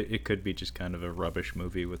 So it could be just kind of a rubbish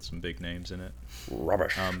movie with some big names in it.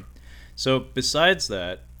 Rubbish. So besides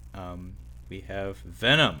that, we have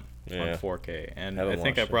Venom on Yeah. 4K, and Haven't I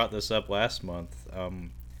think I watched it. brought this up last month.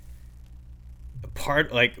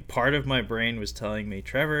 Part of my brain was telling me,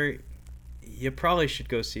 Trevor, you probably should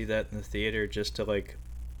go see that in the theater just to like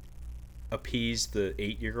appease the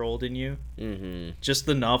 8-year-old in you. Mm-hmm. Just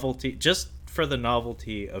the novelty, just for the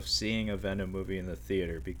novelty of seeing a Venom movie in the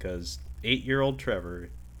theater, because 8-year-old Trevor,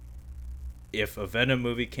 if a Venom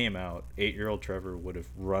movie came out, 8-year-old Trevor would have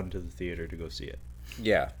run to the theater to go see it.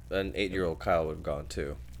 Yeah, an 8-year-old Kyle would have gone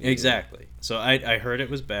too. Exactly. So I heard it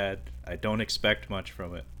was bad. I don't expect much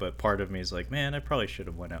from it, but part of me is like, man, I probably should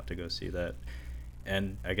have went out to go see that.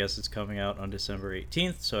 And I guess it's coming out on December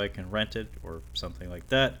 18th, so I can rent it or something like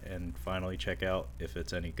that and finally check out if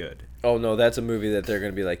it's any good. Oh no, that's a movie that they're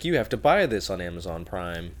gonna be like, you have to buy this on Amazon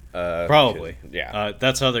Prime. Probably. Yeah.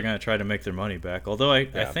 That's how they're going to try to make their money back. Although I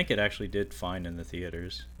Yeah. think it actually did fine in the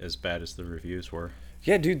theaters, as bad as the reviews were.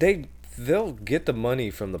 Yeah, dude, they'll get the money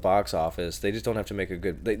from the box office. They just don't have to make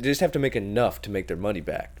they just have to make enough to make their money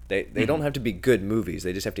back. They don't have to be good movies.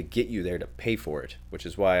 They just have to get you there to pay for it, which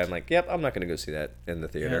is why I'm like, yep, I'm not going to go see that in the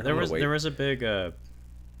theater. Yeah, there I'm gonna was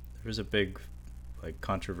wait. a big like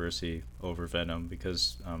controversy over Venom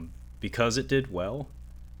because it did well.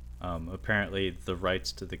 Apparently the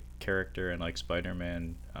rights to the character and like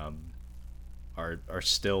Spider-Man are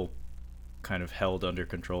still kind of held under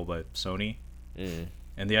control by Sony.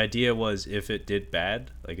 And the idea was if it did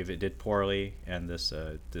bad, like if it did poorly, and this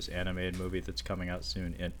animated movie that's coming out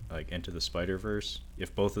soon, Into the Spider-Verse,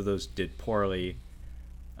 if both of those did poorly,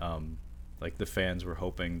 like the fans were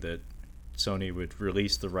hoping that Sony would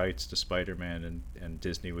release the rights to Spider-Man and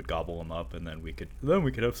Disney would gobble them up, and then we could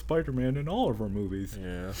have Spider-Man in all of our movies.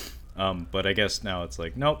 Yeah. But I guess now it's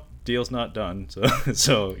like, nope, deal's not done.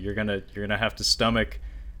 So you're gonna have to stomach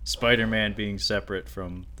Spider-Man being separate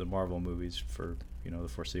from the Marvel movies for the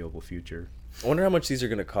foreseeable future. I wonder how much these are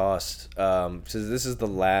going to cost. So this is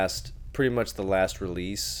pretty much the last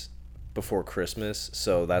release before Christmas,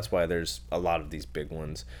 so that's why there's a lot of these big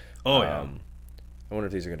ones. Oh yeah. I wonder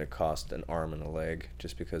if these are going to cost an arm and a leg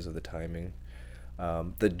just because of the timing.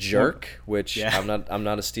 The Jerk, which Yeah. I'm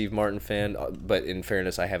not a Steve Martin fan, but in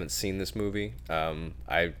fairness, I haven't seen this movie.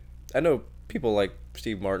 I know people like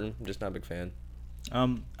Steve Martin. I'm just not a big fan.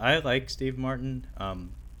 I like Steve Martin.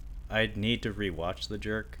 I'd need to rewatch The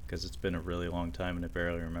Jerk because it's been a really long time and I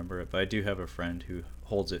barely remember it. But I do have a friend who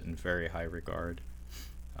holds it in very high regard.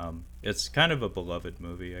 It's kind of a beloved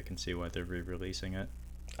movie. I can see why they're re-releasing it.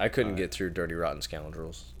 I couldn't get through Dirty Rotten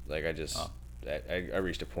Scoundrels. Like I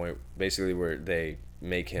reached a point basically where they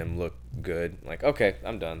make him look good. Like, okay,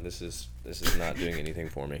 I'm done. This is not doing anything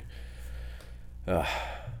for me.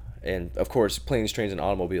 And of course, Planes, Trains, and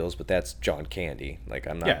Automobiles, but that's John Candy. Like,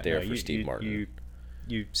 I'm not there for Steve Martin.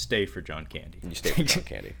 You stay for John Candy. You stay for John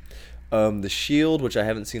Candy. The Shield, which I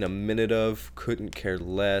haven't seen a minute of, couldn't care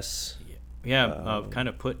less. Yeah, kind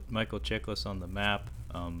of put Michael Chiklis on the map.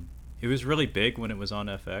 It was really big when it was on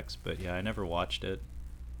FX, but yeah, I never watched it.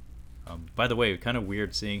 By the way, kind of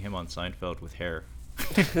weird seeing him on Seinfeld with hair.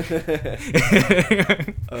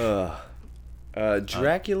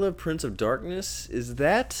 Dracula, Prince of Darkness, is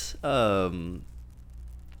that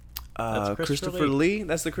That's Christopher Lee?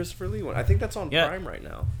 That's the Christopher Lee one. I think that's on Prime right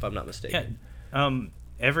now, if I'm not mistaken. Yeah.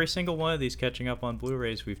 Every single one of these catching up on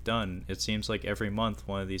Blu-rays we've done, it seems like every month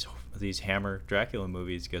one of these Hammer Dracula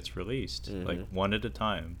movies gets released, like one at a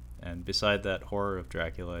time. And beside that Horror of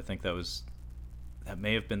Dracula, I think that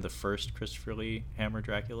may have been the first Christopher Lee Hammer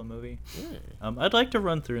Dracula movie. I'd like to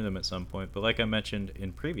run through them at some point, but like I mentioned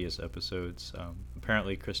in previous episodes,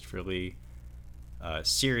 apparently Christopher Lee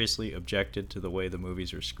seriously objected to the way the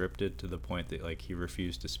movies are scripted, to the point that like he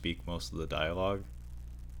refused to speak most of the dialogue.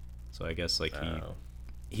 So I guess like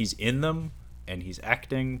he's in them and he's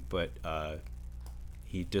acting, but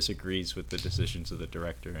he disagrees with the decisions of the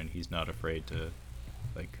director, and he's not afraid to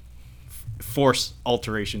like force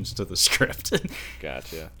alterations to the script.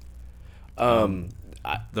 Gotcha.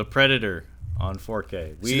 The Predator on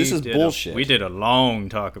 4K. This is bullshit. We did a long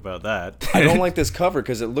talk about that. I don't like this cover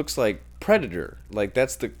because it looks like Predator. Like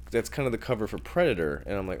that's kind of the cover for Predator,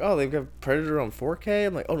 and I'm like, oh, they've got Predator on 4K.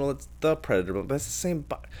 I'm like, oh no, it's the Predator, but that's the same.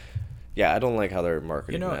 Yeah, I don't like how they're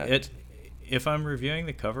marketing that. If I'm reviewing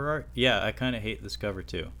the cover art, yeah, I kind of hate this cover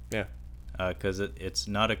too. Yeah. Because it's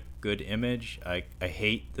not a good image. I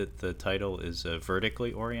hate that the title is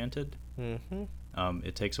vertically oriented. Mm-hmm.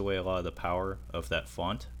 It takes away a lot of the power of that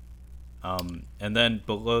font. And then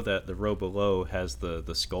below that, the row below has the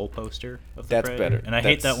skull poster of the Predator. Better. And I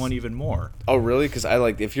hate that one even more. Oh, really? Because I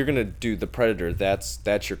like, if you're going to do the Predator,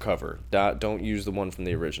 that's your cover. Don't use the one from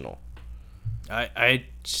the original.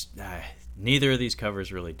 Neither of these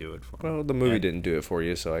covers really do it for me. Well, the movie didn't do it for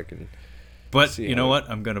you, so I can... But you know what?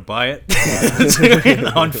 I'm going to buy it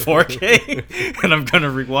on 4K, and I'm going to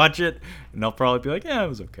rewatch it, and I'll probably be like, yeah, it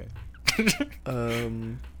was okay.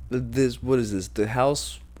 What is this? The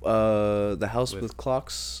house with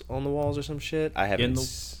clocks on the walls or some shit? I haven't...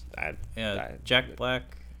 Jack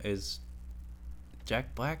Black, and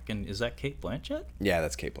is that Cate Blanchett? Yeah,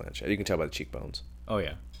 that's Cate Blanchett. You can tell by the cheekbones. Oh,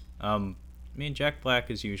 yeah. Me and Jack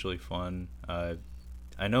Black is usually fun. I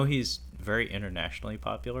know he's very internationally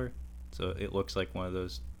popular, so it looks like one of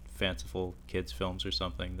those fanciful kids films or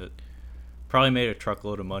something that probably made a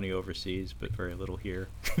truckload of money overseas, but very little here.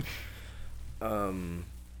 A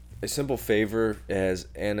Simple Favor has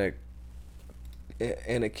Anna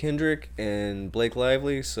Kendrick and Blake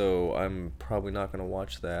Lively, so I'm probably not going to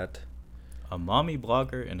watch that. A mommy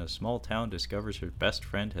blogger in a small town discovers her best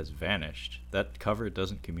friend has vanished. That cover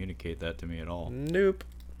doesn't communicate that to me at all. Nope.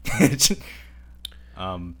 The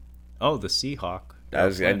Seahawk.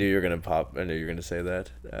 I knew you were gonna say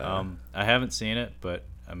that. I haven't seen it, but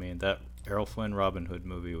I mean that Errol Flynn Robin Hood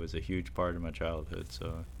movie was a huge part of my childhood,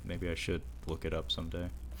 so maybe I should look it up someday.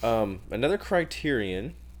 Another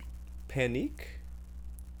Criterion, Panique.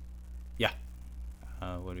 Yeah.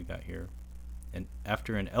 What do we got here? And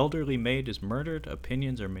after an elderly maid is murdered,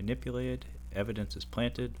 opinions are manipulated, evidence is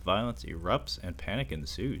planted, violence erupts, and panic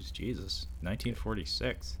ensues. Jesus,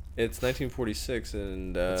 1946. It's 1946,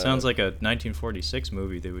 and it sounds like a 1946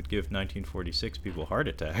 movie. They would give 1946 people heart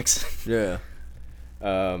attacks. Yeah.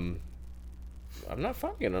 I'm not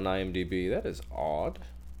finding it on IMDb. That is odd.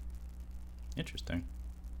 Interesting.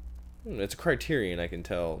 It's a Criterion. I can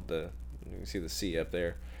tell you can see the C up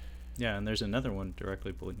there. Yeah, and there's another one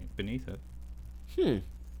directly beneath it.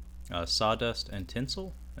 Sawdust and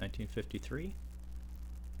Tinsel, 1953.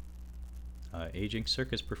 Aging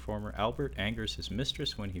circus performer Albert angers his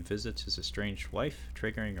mistress when he visits his estranged wife,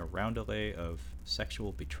 triggering a roundelay of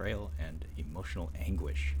sexual betrayal and emotional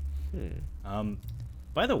anguish.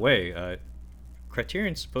 By the way,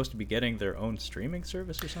 Criterion's supposed to be getting their own streaming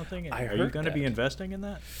service or something. Are you going to be investing in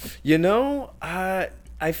that? You know,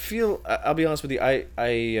 I feel, I'll be honest with you, I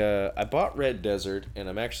bought Red Desert, and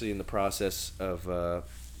I'm actually in the process of,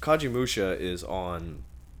 Kajimusha is on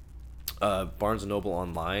Barnes & Noble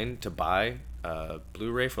online to buy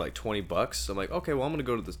Blu-ray for like $20. So I'm like, okay, well I'm gonna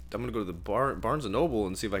go to the Barnes & Noble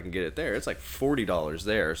and see if I can get it there. It's like $40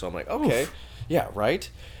 there. So I'm like, okay, yeah, right.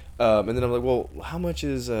 And then I'm like, well, how much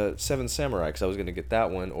is Seven Samurai? Because I was gonna get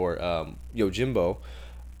that one, or Yojimbo,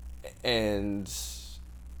 and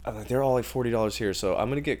I'm like, they're all like $40 here. So I'm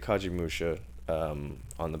gonna get Kajimusha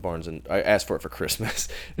on the Barnes, and I asked for it for Christmas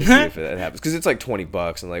to see if that happens, because it's like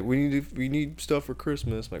 $20. I'm like, we need stuff for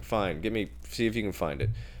Christmas. I'm like, fine, see if you can find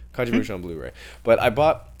it. Kajimusha on Blu-ray. But I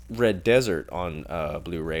bought Red Desert on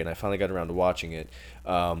Blu-ray, and I finally got around to watching it.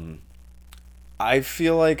 I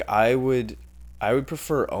feel like I would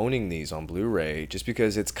prefer owning these on Blu-ray, just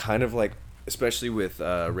because it's kind of like, especially with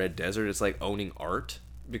Red Desert, it's like owning art,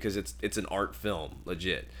 because it's an art film,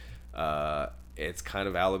 legit. It's kind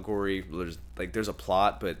of allegory. There's a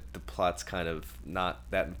plot, but the plot's kind of not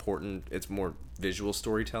that important. It's more visual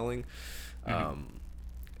storytelling. Mm-hmm.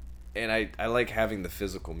 And I like having the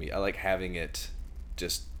physical meat. I like having it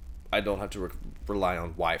just, I don't have to rely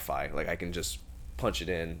on Wi-Fi. Like, I can just punch it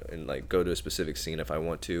in and like go to a specific scene if I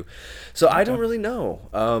want to. So okay. I don't really know.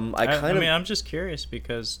 I'm just curious,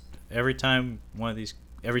 because every time one of these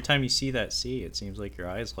every time you see that sea, it seems like your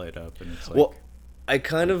eyes light up, and it's like. Well, I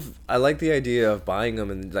like the idea of buying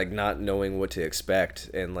them and like not knowing what to expect,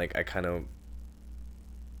 and like it's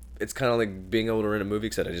kind of like being able to rent a movie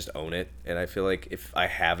because I just own it, and I feel like if I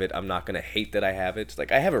have it, I'm not gonna hate that I have it.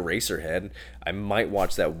 Like I have Eraserhead, I might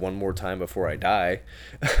watch that one more time before I die.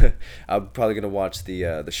 I'm probably gonna watch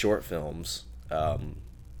the short films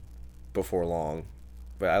before long,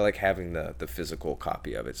 but I like having the physical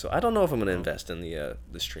copy of it. So I don't know if I'm gonna invest in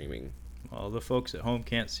the streaming. Well, the folks at home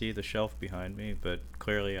can't see the shelf behind me, but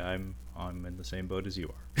clearly I'm in the same boat as you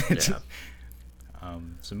are. Yeah.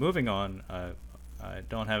 So moving on, I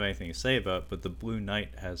don't have anything to say about it, but The Blue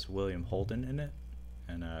Knight has William Holden in it,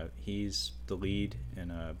 and he's the lead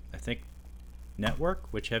in, I think, Network,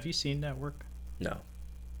 which, have you seen Network? No.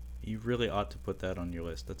 You really ought to put that on your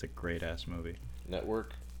list. That's a great-ass movie.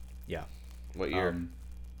 Network? Yeah. What year?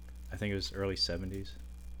 I think it was early 70s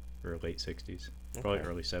or late 60s. Okay. Probably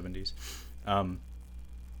early 70s. And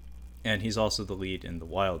he's also the lead in The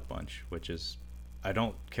Wild Bunch, which is, I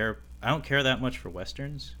don't care that much for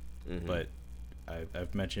Westerns, but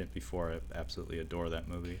I've mentioned it before. I absolutely adore that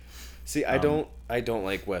movie. See, I don't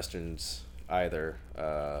like Westerns either.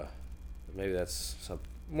 Maybe that's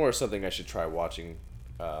something I should try watching.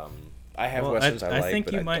 I have Westerns I like, I think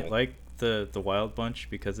but you I might don't. like the Wild Bunch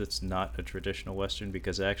because it's not a traditional Western,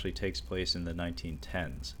 because it actually takes place in the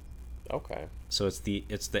 1910s. Okay. So it's the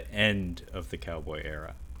end of the cowboy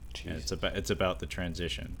era. Jeez. And it's about the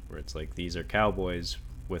transition where it's like these are cowboys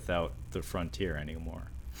without the frontier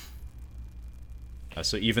anymore.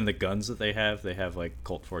 So even the guns that they have like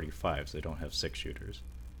Colt 45s. They don't have 6-shooters.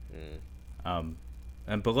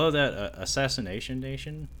 And below that, Assassination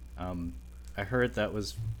Nation. I heard that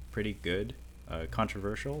was pretty good,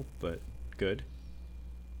 controversial but good.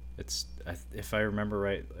 It's if I remember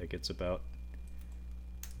right, like it's about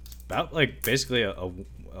like basically a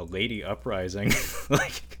lady uprising,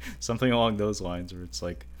 like something along those lines, where it's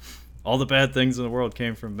like all the bad things in the world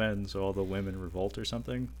came from men, so all the women revolt or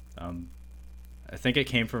something. I think it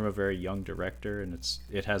came from a very young director, and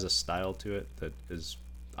it has a style to it that is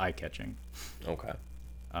eye-catching. Okay.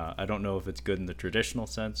 I don't know if it's good in the traditional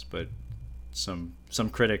sense, but some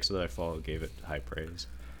critics that I follow gave it high praise.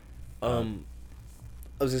 I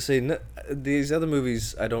was gonna say these other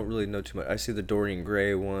movies I don't really know too much. I see the Dorian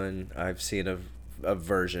Gray one. I've seen a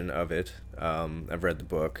version of it. I've read the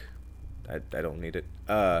book. I don't need it.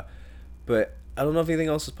 But I don't know if anything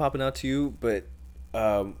else is popping out to you. But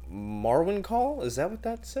Marwen Call, is that what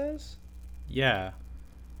that says? Yeah.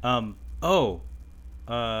 So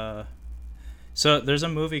there's a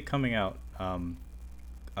movie coming out.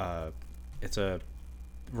 It's a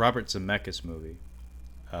Robert Zemeckis movie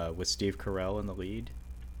with Steve Carell in the lead.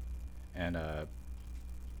 And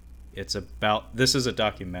this is a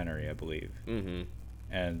documentary, I believe. Mm-hmm.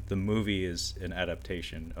 And the movie is an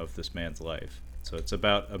adaptation of this man's life. So it's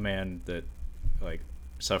about a man that like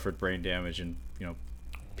suffered brain damage and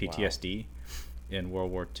PTSD in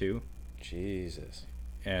World War II. Jesus.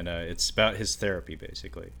 And it's about his therapy,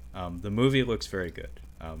 basically. The movie looks very good.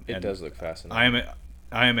 It does look fascinating.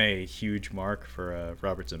 I am a huge mark for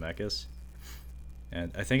Robert Zemeckis,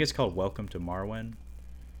 and I think it's called Welcome to Marwen.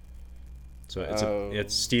 So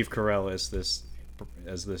it's Steve Carell as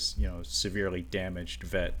this severely damaged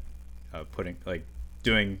vet,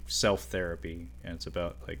 doing self therapy, and it's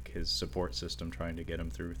about like his support system trying to get him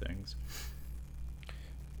through things.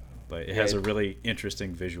 But it has a really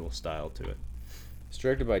interesting visual style to it. It's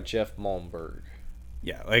directed by Jeff Malmberg.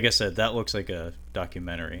 Yeah, like I said, that looks like a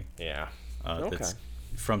documentary. Yeah. That's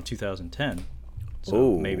from 2010.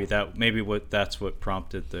 So that's what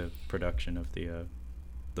prompted the production of the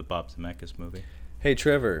Bob Zemeckis movie. Hey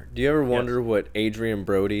Trevor, do you ever wonder what Adrian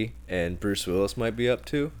Brody and Bruce Willis might be up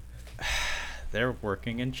to? They're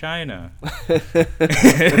working in China.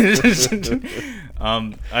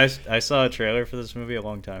 I saw a trailer for this movie a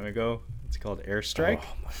long time ago. It's called Airstrike.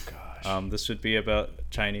 Oh my gosh. This would be about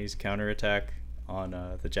Chinese counterattack on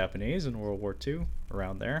the Japanese in World War II,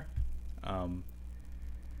 around there.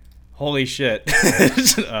 Holy shit.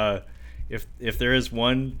 If there is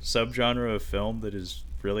one subgenre of film that is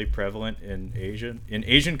really prevalent in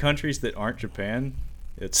Asian countries that aren't Japan,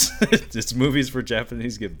 it's movies where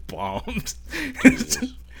Japanese get bombed. I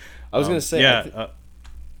was gonna say,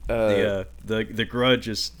 the Grudge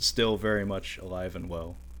is still very much alive and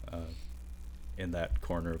well in that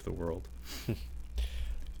corner of the world.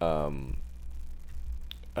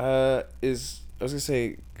 I was gonna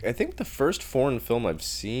say, I think the first foreign film I've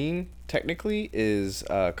seen technically is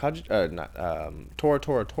Tora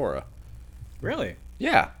Tora Tora. Really?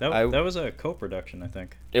 Yeah, that was a co-production, I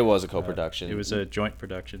think. It was a co-production. It was a joint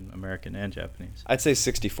production, American and Japanese. I'd say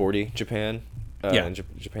 60-40 Japan, Yeah. in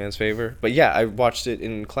Japan's favor. But yeah, I watched it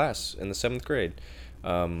in class in the 7th grade.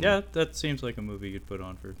 Yeah, that seems like a movie you'd put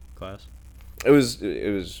on for class. It was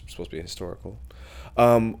supposed to be historical.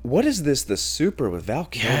 What is this? The Super with Val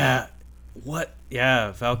Kilmer? Yeah. What?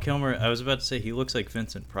 Yeah, Val Kilmer. I was about to say he looks like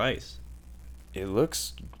Vincent Price. It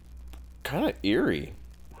looks kind of eerie.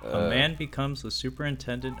 A man becomes the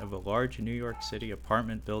superintendent of a large New York City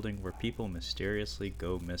apartment building where people mysteriously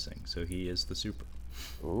go missing. So he is the Super.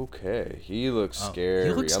 Okay, he looks scary.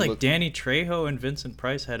 He looks like Danny Trejo and Vincent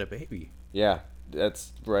Price had a baby. Yeah,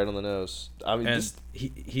 that's right on the nose. I mean, and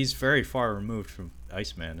he's very far removed from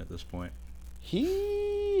Iceman at this point.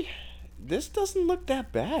 This doesn't look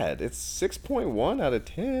that bad. It's 6.1 out of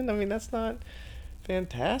 10. I mean, that's not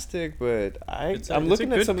fantastic, but I'm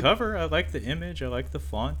looking at some cover. I like the image. I like the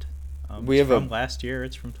font. It's from last year.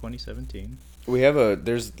 It's from 2017.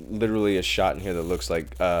 There's literally a shot in here that looks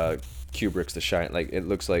like Kubrick's The Shining. Like, it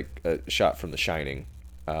looks like a shot from The Shining.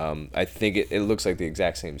 I think it looks like the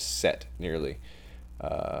exact same set, nearly.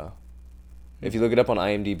 If you look it up on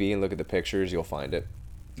IMDb and look at the pictures, you'll find it.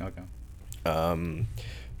 Okay.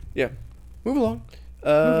 Yeah. Move along.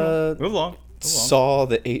 Move along. Saw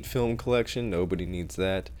the 8-film collection. Nobody needs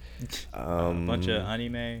that. A bunch of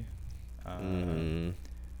anime.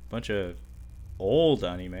 Bunch of old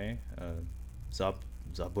anime.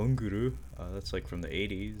 Zabunguru. That's like from the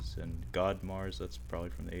 80s. And God Mars, that's probably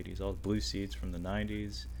from the 80s. All Blue Seeds from the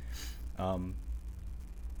 90s.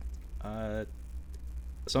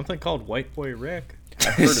 Something called White Boy Rick.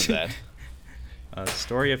 I've heard of that.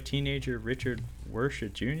 Story of teenager Richard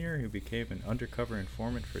Wersha Jr., who became an undercover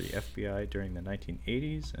informant for the FBI during the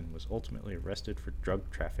 1980s and was ultimately arrested for drug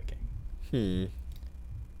trafficking.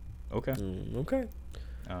 Okay. Okay.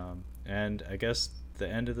 And I guess the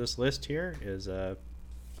end of this list here is a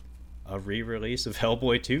re-release of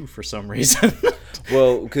Hellboy 2 for some reason.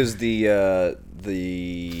 Well, because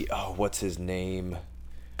what's his name?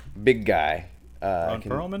 Big guy. Ron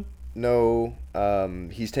Perlman? No,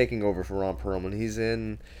 he's taking over for Ron Perlman. He's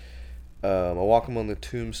in A Walk Among the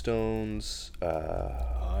Tombstones.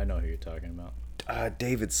 I know who you're talking about. I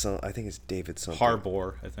think it's David something.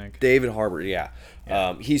 Harbour, I think. David Harbour, yeah.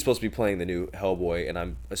 He's supposed to be playing the new Hellboy, and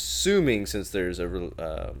I'm assuming since there's a...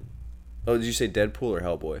 did you say Deadpool or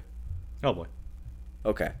Hellboy? Hellboy.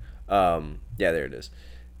 Okay. Yeah, there it is.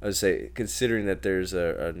 I would say, considering that there's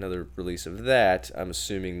another release of that, I'm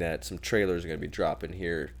assuming that some trailers are going to be dropping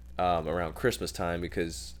here around Christmas time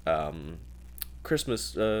because the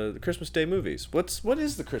Christmas Day movies. What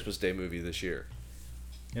is the Christmas Day movie this year?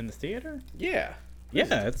 In the theater? Yeah. Yeah,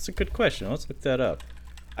 that's a good question. Let's look that up.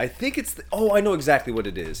 I think it's I know exactly what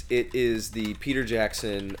it is. It is the Peter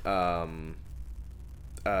Jackson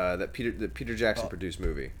Peter Jackson produced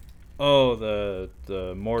movie. Oh,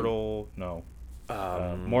 the Mortal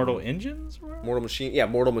Mortal Engines? Mortal Machine? Yeah,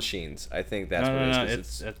 Mortal Machines. I think that's what it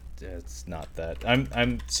is. It's not that.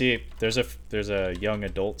 See, there's a young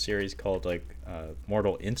adult series called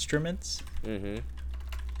Mortal Instruments.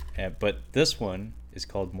 But this one is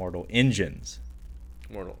called Mortal Engines.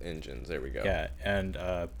 Mortal Engines. There we go. Yeah, and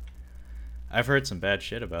I've heard some bad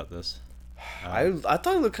shit about this. I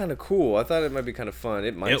thought it looked kind of cool. I thought it might be kind of fun.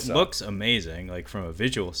 It looks amazing, like from a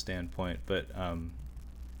visual standpoint, but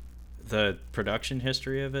the production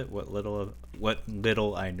history of it, what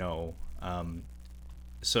little I know.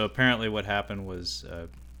 So apparently, what happened was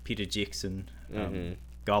Peter Jackson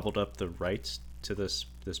gobbled up the rights to this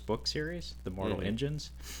book series, the Mortal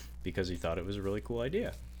Engines, because he thought it was a really cool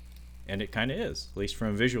idea, and it kind of is, at least from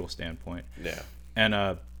a visual standpoint. Yeah. And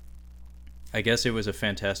I guess it was a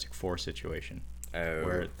Fantastic Four situation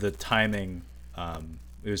where the timing,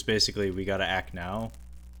 it was basically we got to act now,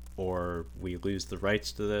 or we lose the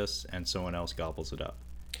rights to this, and someone else gobbles it up.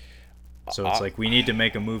 So it's like, we need to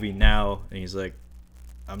make a movie now, and he's like,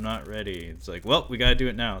 I'm not ready. It's like, well, we got to do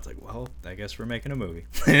it now. It's like, well, I guess we're making a movie.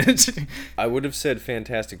 I would have said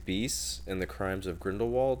Fantastic Beasts and the Crimes of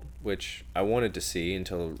Grindelwald, which I wanted to see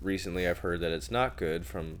until recently. I've heard that it's not good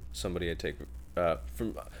from somebody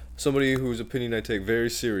whose opinion I take very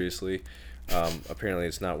seriously. Apparently,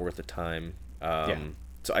 it's not worth the time.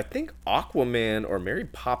 So I think Aquaman or Mary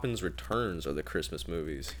Poppins Returns are the Christmas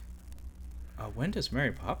movies. When does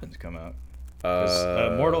Mary Poppins come out?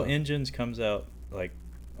 Mortal Engines comes out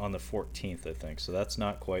on the 14th, I think. So that's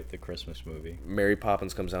not quite the Christmas movie. Mary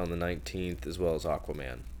Poppins comes out on the 19th, as well as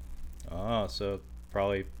Aquaman. Oh, so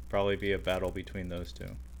probably be a battle between those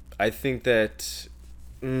two. I think that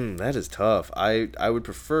That is tough. I would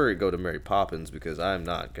prefer it go to Mary Poppins because I'm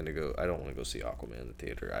not gonna go. I don't want to go see Aquaman in the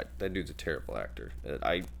theater. That dude's a terrible actor.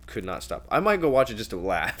 I could not stop. I might go watch it just to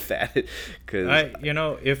laugh at it. Cause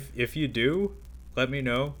if you do, let me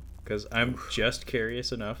know because I'm just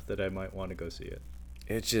curious enough that I might want to go see it.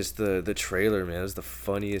 It's just the trailer, man. It's the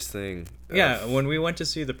funniest thing. Yeah, when we went to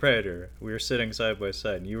see The Predator, we were sitting side by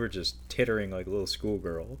side, and you were just tittering like a little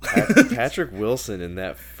schoolgirl. Patrick Wilson in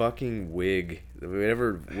that fucking wig,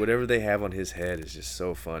 whatever they have on his head, is just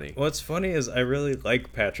so funny. What's funny is I really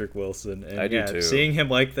like Patrick Wilson, and I do too. Seeing him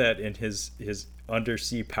like that in his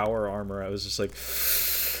undersea power armor, I was just like,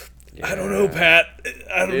 I don't know, Pat.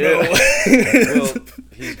 I don't know. Well,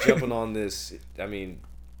 he's jumping on this. I mean,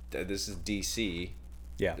 this is DC.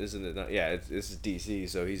 Yeah, isn't it? Yeah, this is DC,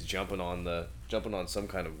 so he's jumping on some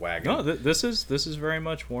kind of wagon. No, this is very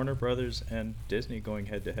much Warner Brothers and Disney going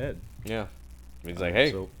head to head. Yeah, he's like,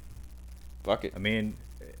 hey, fuck it. I mean,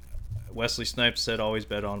 Wesley Snipes said, "Always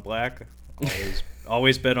bet on black,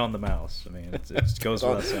 always bet on the mouse." I mean, it goes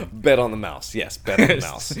without saying. Bet on the mouse, yes, bet on the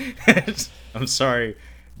mouse. I'm sorry,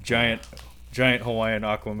 giant Hawaiian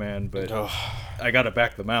Aquaman, but I gotta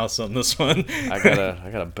back the mouse on this one. I got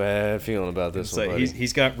a bad feeling about this one, buddy.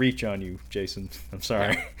 He's got reach on you, Jason. I'm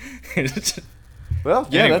sorry. Well,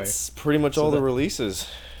 yeah, anyway, that's pretty much all the releases.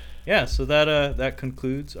 Yeah, so that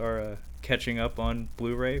concludes our catching up on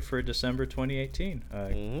Blu-ray for December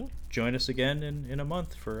 2018. Join us again in a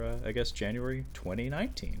month for I guess January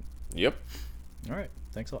 2019. Yep. All right.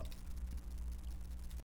 Thanks a lot.